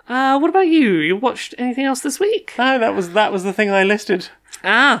 Yeah. What about you? You watched anything else this week? No, that was the thing I listed.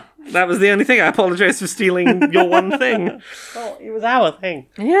 That was the only thing. I apologise for stealing your one thing. Well, it was our thing.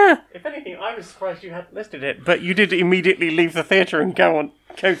 Yeah. If anything, I was surprised you hadn't listed it, but you did immediately leave the theatre and go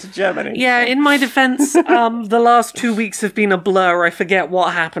to Germany. Yeah, in my defence, the last 2 weeks have been a blur. I forget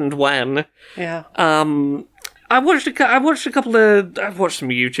what happened when. Yeah. I watched some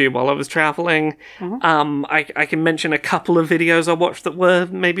YouTube while I was traveling. I can mention a couple of videos I watched that were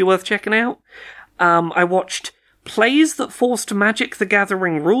maybe worth checking out. I watched Plays That Forced Magic the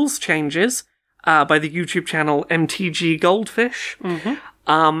Gathering Rules Changes by the YouTube channel MTG Goldfish.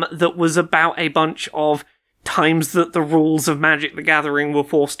 That was about a bunch of times that the rules of Magic the Gathering were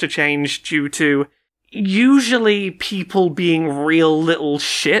forced to change due to usually people being real little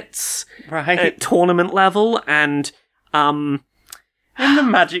shits at tournament level and in the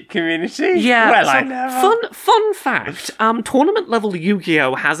Magic community. Yeah, well, so I never. fun fact. Tournament level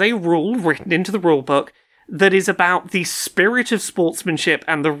Yu-Gi-Oh has a rule written into the rulebook that is about the spirit of sportsmanship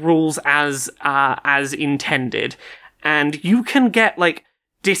and the rules as intended. And you can get like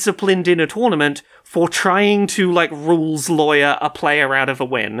disciplined in a tournament for trying to like rules lawyer a player out of a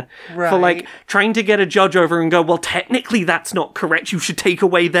win. Right. For like trying to get a judge over and go, well, technically that's not correct. You should take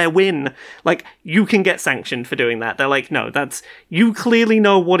away their win. Like, you can get sanctioned for doing that. They're like, no, you clearly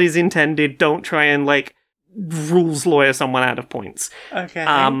know what is intended. Don't try and like rules lawyer someone out of points. Okay.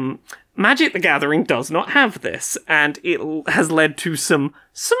 Magic the Gathering does not have this, and it has led to some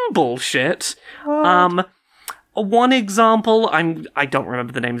bullshit. What? One example, I don't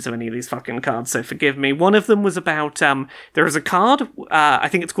remember the names of any of these fucking cards, so forgive me. One of them was about, there is a card, I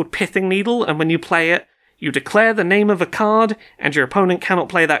think it's called Pithing Needle, and when you play it, you declare the name of a card, and your opponent cannot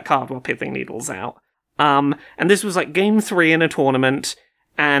play that card while Pithing Needle's out. And this was like game 3 in a tournament,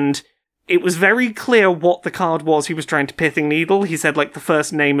 and it was very clear what the card was he was trying to Pithing Needle. He said, like, the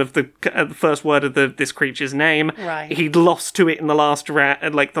first name of the first word of this creature's name. Right. He'd lost to it in the last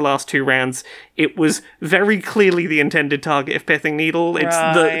the last 2 rounds. It was very clearly the intended target of Pithing Needle. It's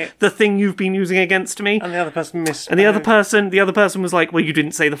the thing you've been using against me. And the other person missed. And the other person was like, well, you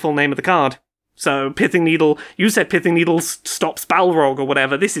didn't say the full name of the card. So, Pithing Needle, you said Pithing Needle stops Balrog or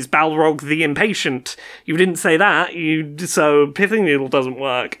whatever. This is Balrog the Impatient. You didn't say that, so Pithing Needle doesn't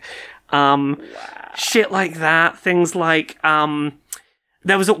work. Shit like that. Things like,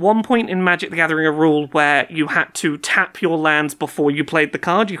 there was at one point in Magic the Gathering a rule where you had to tap your lands before you played the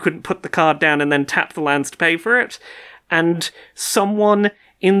card. You couldn't put the card down and then tap the lands to pay for it. And someone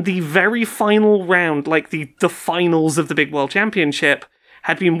in the very final round, like the finals of the Big World Championship,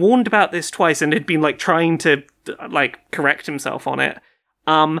 had been warned about this twice and had been, like, trying to, like, correct himself on it.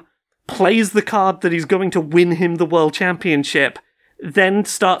 Plays the card that is going to win him the World Championship, then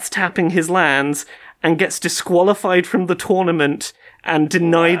starts tapping his lands and gets disqualified from the tournament and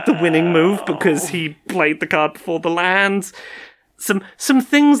denied the winning move because he played the card before the lands. Some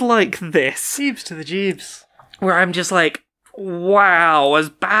things like this. Jeebs to the jeebs. Where I'm just like, wow, as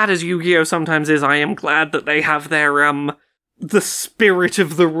bad as Yu-Gi-Oh! Sometimes is, I am glad that they have their, the spirit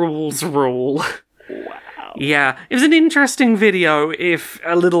of the rules rule. Wow. Yeah, it was an interesting video, if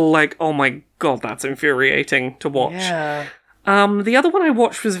a little like, oh my god, that's infuriating to watch. Yeah. The other one I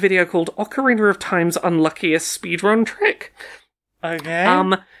watched was a video called Ocarina of Time's Unluckiest Speedrun Trick.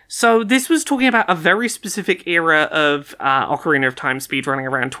 Okay. So this was talking about a very specific era of Ocarina of Time speedrunning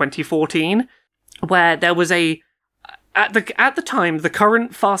around 2014, where there was at the time, the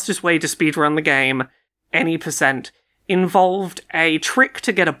current fastest way to speedrun the game, any percent, involved a trick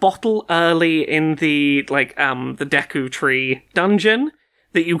to get a bottle early in the Deku Tree dungeon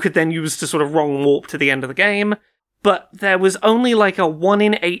that you could then use to sort of wrong warp to the end of the game. But there was only like a 1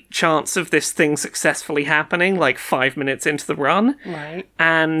 in 8 chance of this thing successfully happening, like 5 minutes into the run. Right.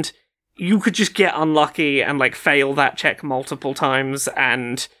 And you could just get unlucky and like fail that check multiple times,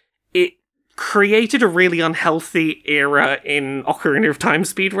 and it created a really unhealthy era in Ocarina of Time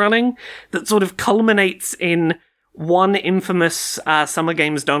speedrunning that sort of culminates in one infamous Summer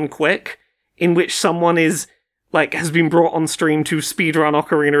Games Done Quick, in which someone has been brought on stream to speedrun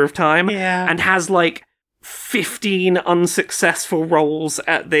Ocarina of Time, and has like 15 unsuccessful rolls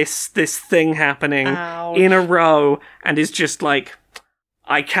at this thing happening in a row, and is just like,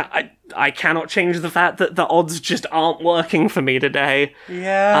 I cannot change the fact that the odds just aren't working for me today.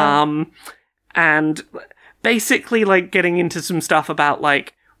 Yeah. And basically like getting into some stuff about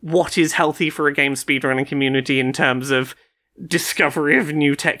like what is healthy for a game speedrunning community in terms of discovery of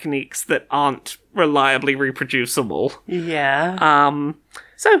new techniques that aren't reliably reproducible. Yeah.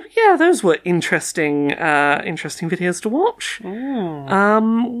 So yeah, those were interesting videos to watch.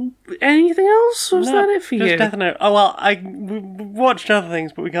 Anything else? Was that it for you? Just Death Note. Oh well, we watched other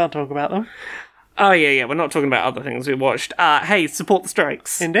things, but we can't talk about them. Oh yeah, we're not talking about other things we watched. Hey, support the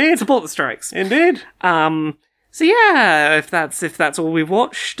strikes. Indeed. Support the strikes. Indeed. So yeah, if that's all we've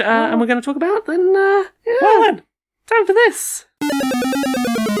watched, and we're going to talk about, then yeah. Well then, time for this.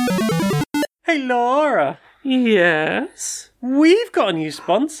 Hey Laura. Yes. We've got a new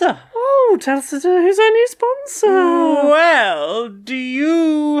sponsor. Oh, Oh, tell us who's our new sponsor. Well, do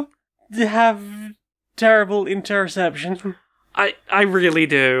you have terrible interception? I really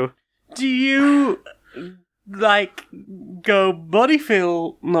do. Do you, go body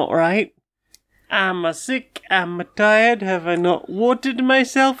feel not right? Am I sick? Am I tired? Have I not watered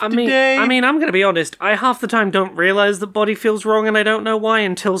myself today? I'm gonna be honest, I half the time don't realise that body feels wrong and I don't know why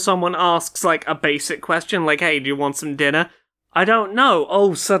until someone asks, a basic question, hey, do you want some dinner? I don't know.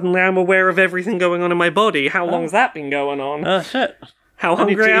 Oh, suddenly I'm aware of everything going on in my body. How long's that been going on? Oh, shit. How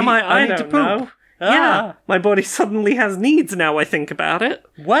hungry am I? I need to don't poop. know. Ah. Yeah, my body suddenly has needs now I think about it.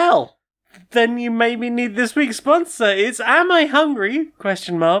 Well, then you maybe need this week's sponsor. It's Am I Hungry?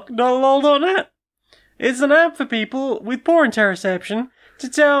 .lol.net. It's an app for people with poor interoception to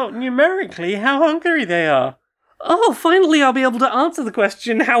tell numerically how hungry they are. Oh, finally I'll be able to answer the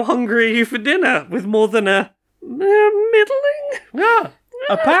question, how hungry are you for dinner? With more than a middling? Yeah.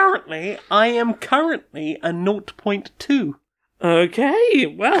 Apparently, I am currently a 0.2. Okay,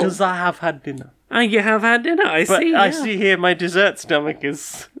 well. Because I have had dinner. You have had dinner, I see. I see here my dessert stomach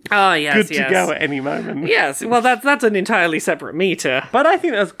is good to go at any moment. Yes, well, that's an entirely separate meter. But I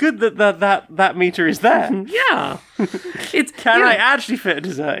think that's good that meter is there. Yeah. Can I actually fit a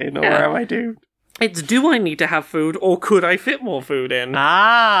dessert in, or am I doomed? It's do I need to have food, or could I fit more food in?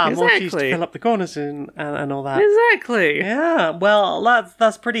 More cheese to fill up the corners and all that. Exactly. Yeah, well,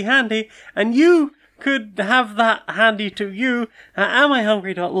 that's pretty handy. And you could have that handy to you at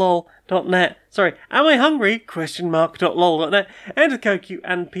amihungry.lol.net. Sorry, amihungry? .lol.net. Enter code Q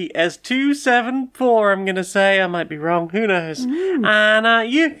and PS274, I'm gonna say. I might be wrong, who knows.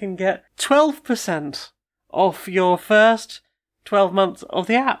 And you can get 12% off your first 12 months of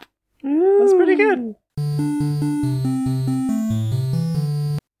the app. That's pretty good.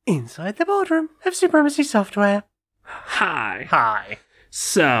 Inside the boardroom of Supremacy Software. Hi.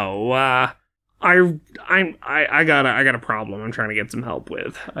 So, I got a problem I'm trying to get some help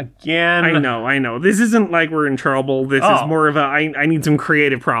with. Again? I know. This isn't like we're in trouble. This is more of I need some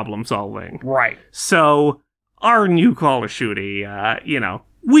creative problem solving. Right. So, our new Call of Duty,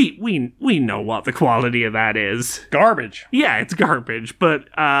 we know what the quality of that is. Garbage. Yeah, it's garbage, but,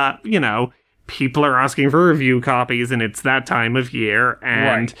 people are asking for review copies, and it's that time of year,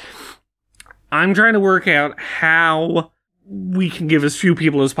 and I'm trying to work out how we can give as few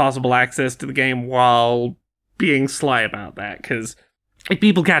people as possible access to the game while being sly about that, because if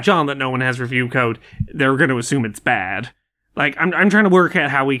people catch on that no one has review code, they're going to assume it's bad. I'm trying to work out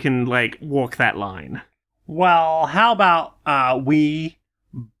how we can, walk that line. Well, how about, we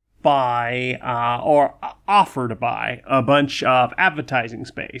buy, or offer to buy a bunch of advertising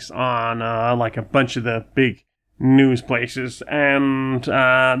space on, a bunch of the big news places, and,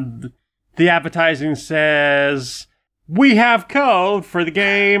 the advertising says, we have code for the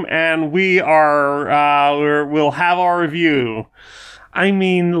game, and we'll have our review. I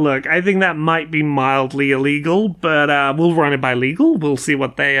mean, look, I think that might be mildly illegal, but we'll run it by legal. We'll see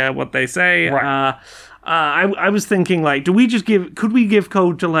what they say. Right. I was thinking, could we give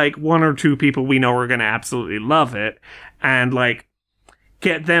code to, one or two people we know are going to absolutely love it, and,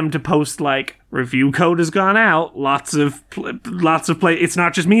 get them to post, review code has gone out, lots of play, it's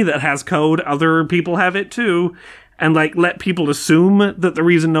not just me that has code, other people have it too, and, let people assume that the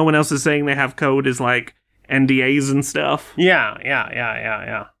reason no one else is saying they have code is, NDAs and stuff.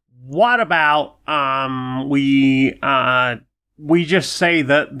 Yeah. What about, we just say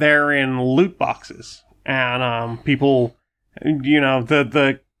that they're in loot boxes, and, people,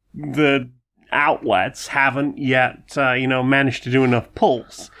 the outlets haven't yet, managed to do enough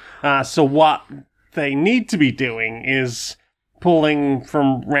pulls. So what they need to be doing is pulling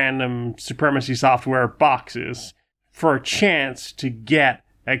from random Supremacy Software boxes for a chance to get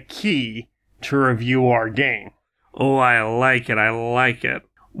a key to review our game. Oh, I like it.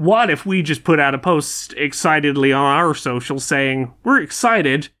 What if we just put out a post excitedly on our social saying, we're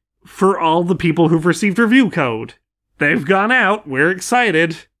excited for all the people who've received review code. They've gone out, we're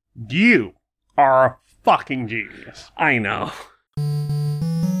excited. You are a fucking genius. I know.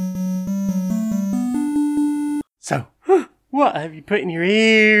 So, what have you put in your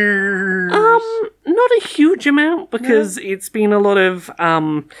ears? Not a huge amount, because it's been a lot of,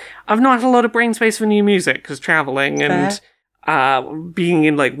 I've not had a lot of brain space for new music, because traveling and being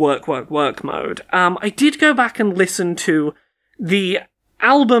in, work mode. I did go back and listen to the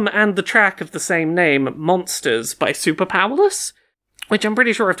album and the track of the same name, Monsters by Super Powerless, which I'm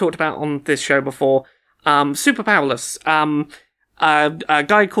pretty sure I've talked about on this show before. Super Powerless, a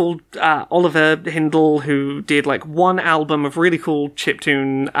guy called Oliver Hindle, who did one album of really cool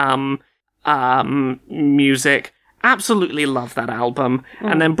chiptune music, absolutely love that album.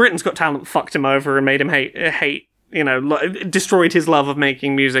 And then Britain's Got Talent fucked him over and made him hate, destroyed his love of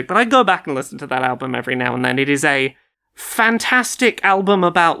making music. But I go back and listen to that album every now and then. It is a fantastic album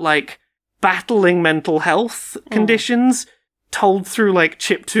about, like, battling mental health conditions, told through, like,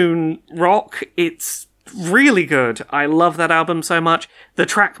 chiptune rock. It's really good. I love that album so much. The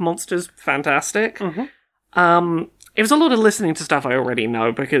track Monsters, fantastic. It was a lot of listening to stuff I already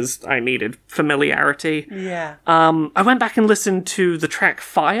know because I needed familiarity. Yeah. I went back and listened to the track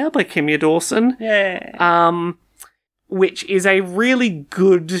Fire by Kimya Dawson. Yeah. Which is a really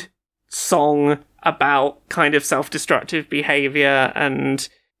good song about kind of self-destructive behavior and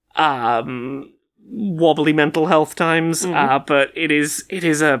wobbly mental health times. But it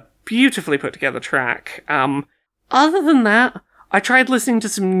is a beautifully put together track. Other than that, I tried listening to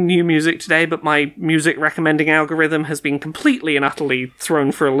some new music today, but my music recommending algorithm has been completely and utterly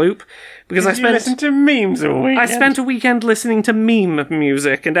thrown for a loop because You listen to memes all weekend. I spent a weekend listening to meme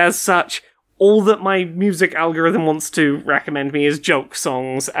music, and as such, all that my music algorithm wants to recommend me is joke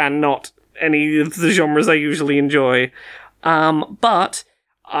songs and not any of the genres I usually enjoy. But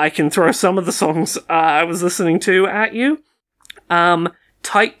I can throw some of the songs I was listening to at you.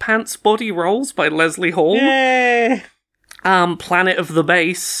 Tight Pants Body Rolls by Leslie Hall. Yay! Planet of the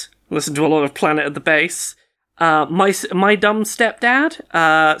Bass. Listen to a lot of Planet of the Bass. My Dumb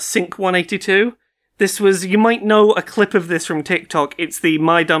Stepdad, Sync 182. This was, you might know a clip of this from TikTok. It's the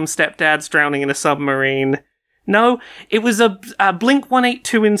My Dumb Stepdad's Drowning in a Submarine. No, it was a Blink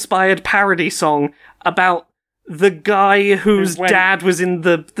 182 inspired parody song about the guy whose dad was in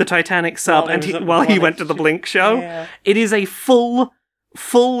the Titanic sub while he went to the Blink show. Yeah. It is a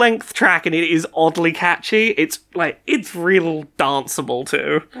full-length track, and it is oddly catchy. It's real danceable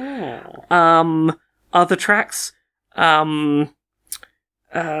too. Oh. Other tracks, let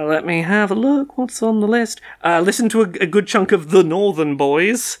me have a look. What's on the list? Listen to a good chunk of The Northern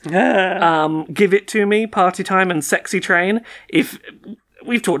Boys. Give It To Me, Party Time, and Sexy Train. If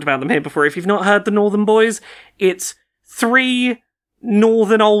we've talked about them here before. If you've not heard The Northern Boys, it's 3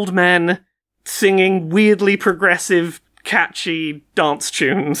 northern old men singing weirdly progressive, catchy dance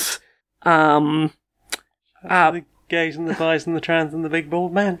tunes. The gays and the bis and the trans and the big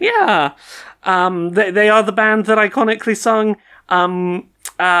bald man. Yeah. They are the band that iconically sung gonna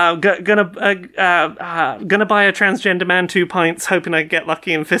buy a transgender man 2 pints, hoping I get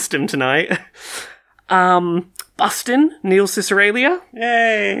lucky and fist him tonight. Bustin', Neil Ciceralia.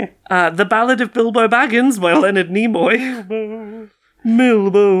 Yay! The Ballad of Bilbo Baggins by Leonard Nimoy.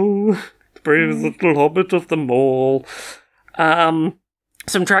 Bilbo, the bravest little hobbit of them all.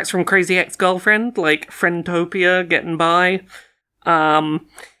 Some tracks from Crazy Ex-Girlfriend, like Friendtopia, Getting By.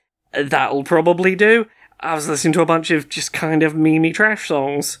 That'll probably do. I was listening to a bunch of just kind of memey trash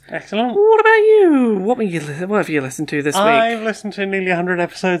songs. Excellent. What about you? What have you listened to this week? I've listened to nearly 100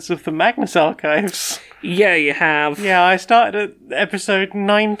 episodes of the Magnus Archives. Yeah, you have. Yeah, I started at episode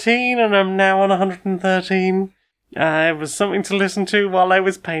 19 and I'm now on 113. It was something to listen to while I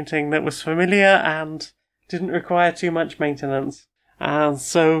was painting that was familiar and didn't require too much maintenance.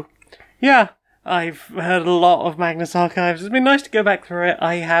 So, yeah, I've heard a lot of Magnus Archives. It's been nice to go back through it.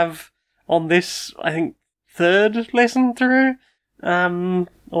 I have, on this, I think, 3rd listen through,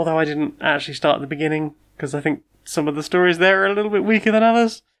 although I didn't actually start at the beginning, because I think some of the stories there are a little bit weaker than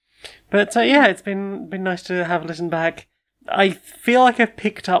others. But yeah, it's been nice to have a listen back. I feel like I've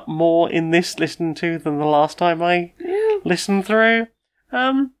picked up more in this listen to than the last time I listened through.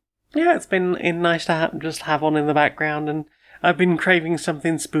 Yeah, it's been nice to just have on in the background, and I've been craving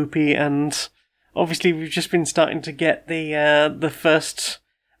something spoopy, and obviously we've just been starting to get the first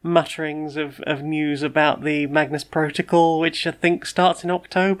mutterings of news about the Magnus Protocol, which I think starts in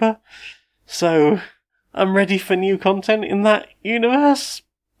October. So I'm ready for new content in that universe,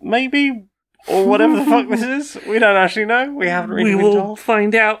 maybe, or whatever the fuck this is. We don't actually know. We haven't really been told. We will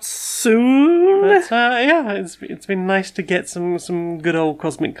find out soon. But yeah, it's been nice to get some good old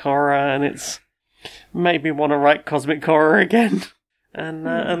cosmic horror, and it's made me want to write cosmic horror again,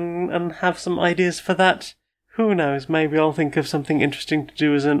 and have some ideas for that. Who knows? Maybe I'll think of something interesting to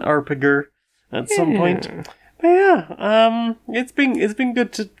do as an RPG at some point. But yeah, it's been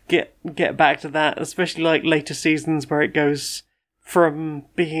good to get back to that, especially like later seasons where it goes from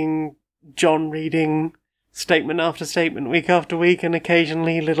being John reading statement after statement, week after week, and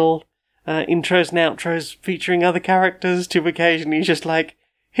occasionally little intros and outros featuring other characters, to occasionally just like,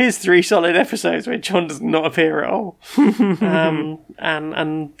 here's 3 solid episodes where John does not appear at all,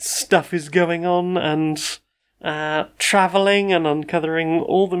 and stuff is going on, and travelling and uncovering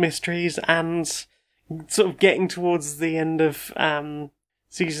all the mysteries, and sort of getting towards the end of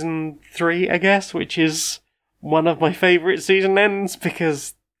season 3, I guess, which is one of my favourite season ends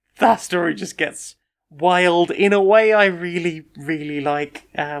because that story just gets wild in a way I really, really like.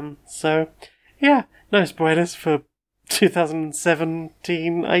 So, yeah, no spoilers for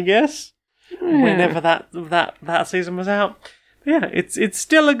 2017, I guess. Whenever that season was out. But yeah, it's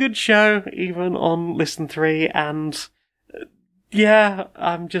still a good show, even on Listen 3, and yeah,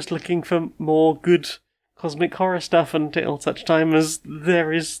 I'm just looking for more good cosmic horror stuff until such time as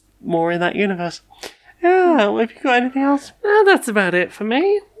there is more in that universe. Yeah, have you got anything else? No, that's about it for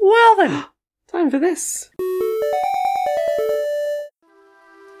me. Well then, Time for this.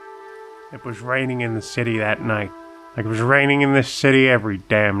 It was raining in the city that night. Like it was raining in this city every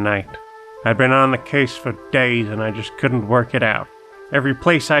damn night. I'd been on the case for days and I just couldn't work it out. Every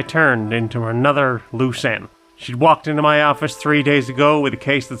place I turned into another loose end. She'd walked into my office 3 days ago with a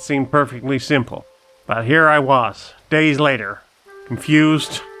case that seemed perfectly simple. But here I was, days later,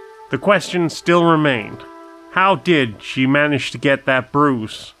 confused. The question still remained. How did she manage to get that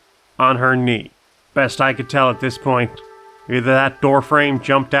bruise on her knee? Best I could tell at this point, either that door frame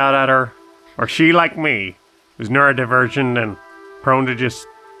jumped out at her, or she, like me, was neurodivergent and prone to just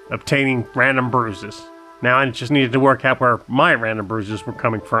obtaining random bruises. Now I just needed to work out where my random bruises were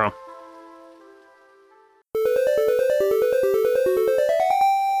coming from.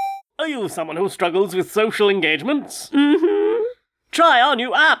 are you someone who struggles with social engagements? Mm-hmm. Try our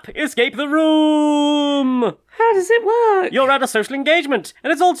new app, Escape the Room! How does it work? You're at a social engagement,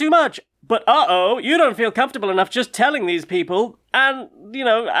 and it's all too much. But you don't feel comfortable enough just telling these people, and,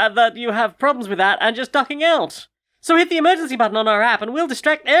 that you have problems with that, and just ducking out. So hit the emergency button on our app, and we'll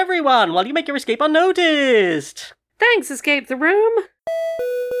distract everyone while you make your escape unnoticed. Thanks, Escape the Room.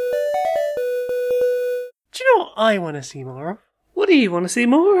 Do you know what I want to see more of? What do you want to see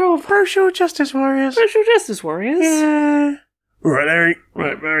more of? Social Justice Warriors. Social Justice Warriors? Yeah. Right, Harry.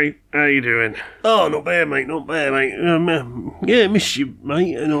 Right, Barry, how you doing? Oh, not bad, mate. Not bad, mate. Yeah, missed you,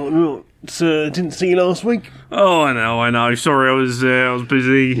 mate. Didn't see you last week. Oh, I know. Sorry, I was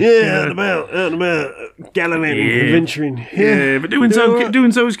busy. Yeah, out and about, gallivanting, adventuring. Yeah, but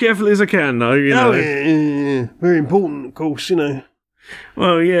doing so as carefully as I can, though. Yeah. Very important, of course.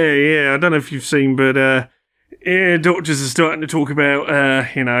 Well, yeah. I don't know if you've seen, but doctors are starting to talk about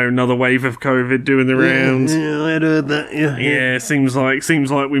another wave of COVID doing the rounds. Yeah, I had heard that. Yeah, seems like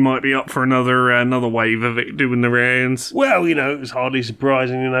we might be up for another wave of it doing the rounds. Well, it was hardly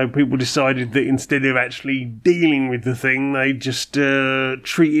surprising. People decided that instead of actually dealing with the thing, they just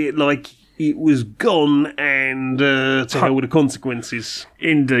treat it like it was gone and to hell with the consequences.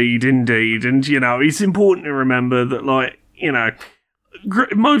 Indeed, and it's important to remember that,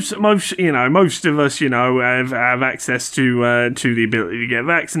 most of us, have access to the ability to get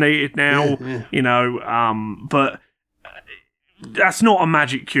vaccinated now, but that's not a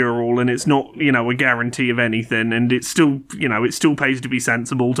magic cure-all, and it's not, a guarantee of anything, and it still pays to be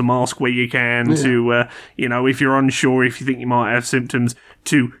sensible, to mask where you can, to, if you're unsure, if you think you might have symptoms,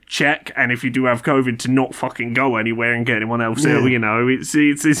 to check, and if you do have COVID, to not fucking go anywhere and get anyone else ill,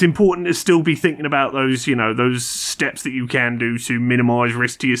 It's important to still be thinking about those, those steps that you can do to minimise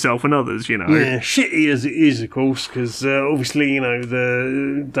risk to yourself and others, Yeah, shitty as it is, of course, because obviously,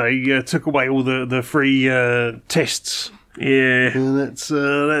 they took away all the free tests. Yeah. And that's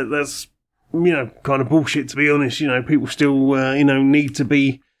kind of bullshit, to be honest. People still, need to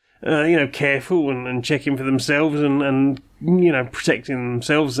be, careful and checking for themselves and protecting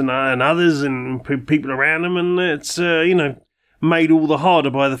themselves and others and people around them. And it's, made all the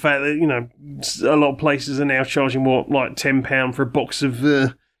harder by the fact that, a lot of places are now charging, £10 for a box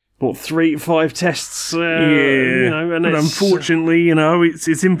of, 3 to 5 tests. And but unfortunately,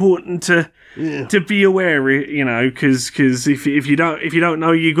 it's important to be aware, because if you don't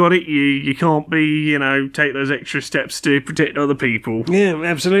know you got it, you can't be, take those extra steps to protect other people. Yeah,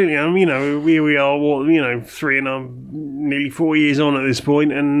 absolutely. We are 3.5, nearly 4 years on at this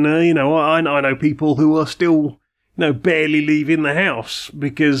point, and I know people who are still, barely leaving the house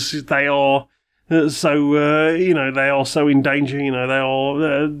because they are. They are so in danger. They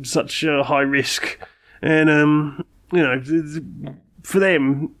are such high risk, and for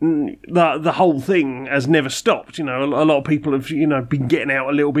them, the whole thing has never stopped. A lot of people have been getting out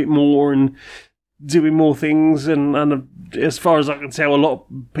a little bit more and doing more things, and as far as I can tell, a lot of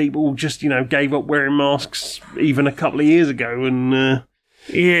people just gave up wearing masks even a couple of years ago, and.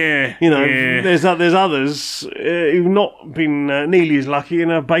 There's others who've not been nearly as lucky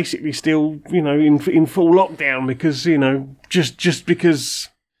and are basically still, in full lockdown because, just because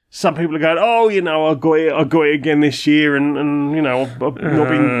some people are going, I got it again this year and I've not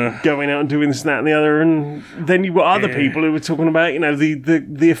been going out and doing this and that and the other. And then you've got other people who are talking about,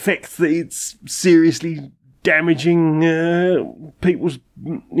 the effect that it's seriously damaging people's,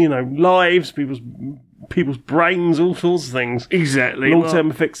 lives, people's brains, all sorts of things. Exactly.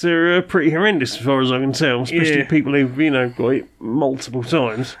 Long-term effects are pretty horrendous, as far as I can tell, especially people who've, got it multiple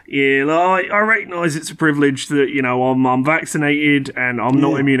times. Yeah, I recognise it's a privilege that, I'm vaccinated and I'm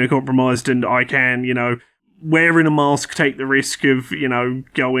not immunocompromised and I can, wearing a mask, take the risk of,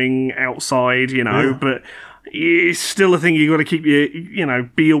 going outside, but it's still a thing you got to keep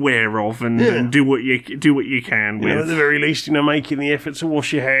be aware of and do what you can with. At the very least, making the effort to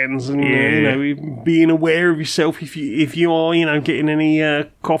wash your hands and being aware of yourself if you are getting any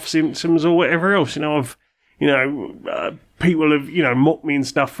cough symptoms or whatever else. I've people have mocked me and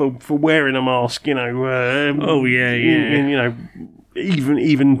stuff for wearing a mask.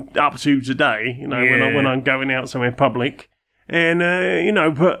 Even up to today. When I'm going out somewhere public, and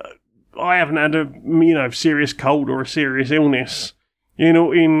but I haven't had a serious cold or a serious illness, in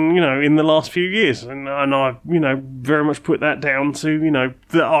the last few years, and I've very much put that down to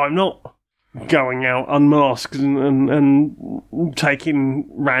that I'm not going out unmasked and taking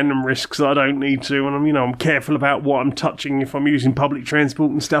random risks that I don't need to, and I'm careful about what I'm touching if I'm using public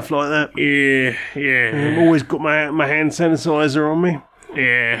transport and stuff like that. Yeah. I've always got my hand sanitizer on me.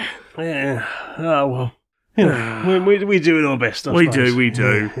 Yeah. Oh well. We're doing our best, I suppose. We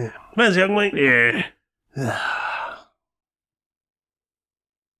do. Yeah. Thanks, young mate. Yeah.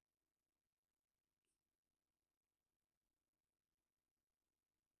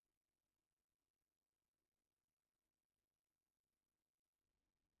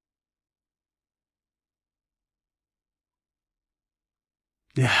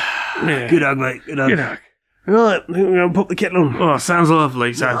 Good hug, mate. Good hug. Right, I think we're going to pop the kettle on. Oh, sounds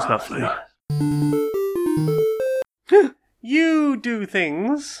lovely. Sounds lovely. You do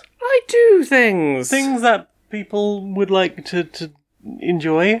things. I do things. Things that people would like to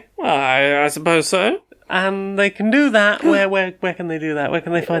enjoy. Well, I suppose so. And they can do that. Where can they do that? Where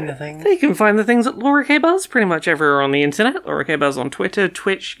can they find the things? They can find the things at Laura K. Buzz pretty much everywhere on the internet. Laura K. Buzz on Twitter,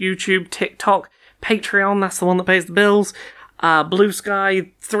 Twitch, YouTube, TikTok, Patreon, that's the one that pays the bills. Blue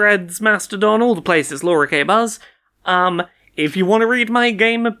Sky, Threads, Mastodon, all the places, Laura K. Buzz. If you want to read my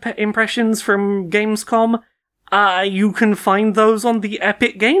game impressions from Gamescom, you can find those on the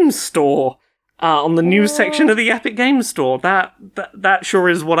Epic Games Store. On the news section of the Epic Games Store. That sure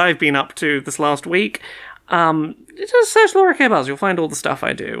is what I've been up to this last week. Just search Laura K. Buzz, you'll find all the stuff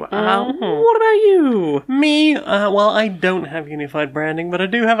I do. What about you? Me? Well, I don't have unified branding, but I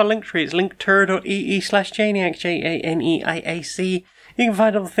do have a link tree. It's linktree.ee/Janiac, Janiac. You can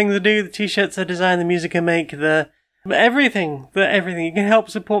find all the things I do, the t-shirts I design, the music I make, everything. You can help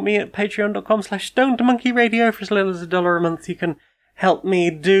support me at patreon.com/stonedmonkeyradio for as little as $1 a month. You can help me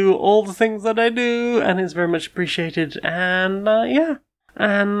do all the things that I do, and it's very much appreciated. And,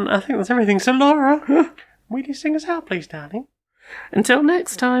 And I think that's everything. So, Laura, will you sing us out, please, darling? Until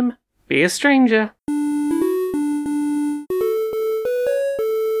next time, be a stranger.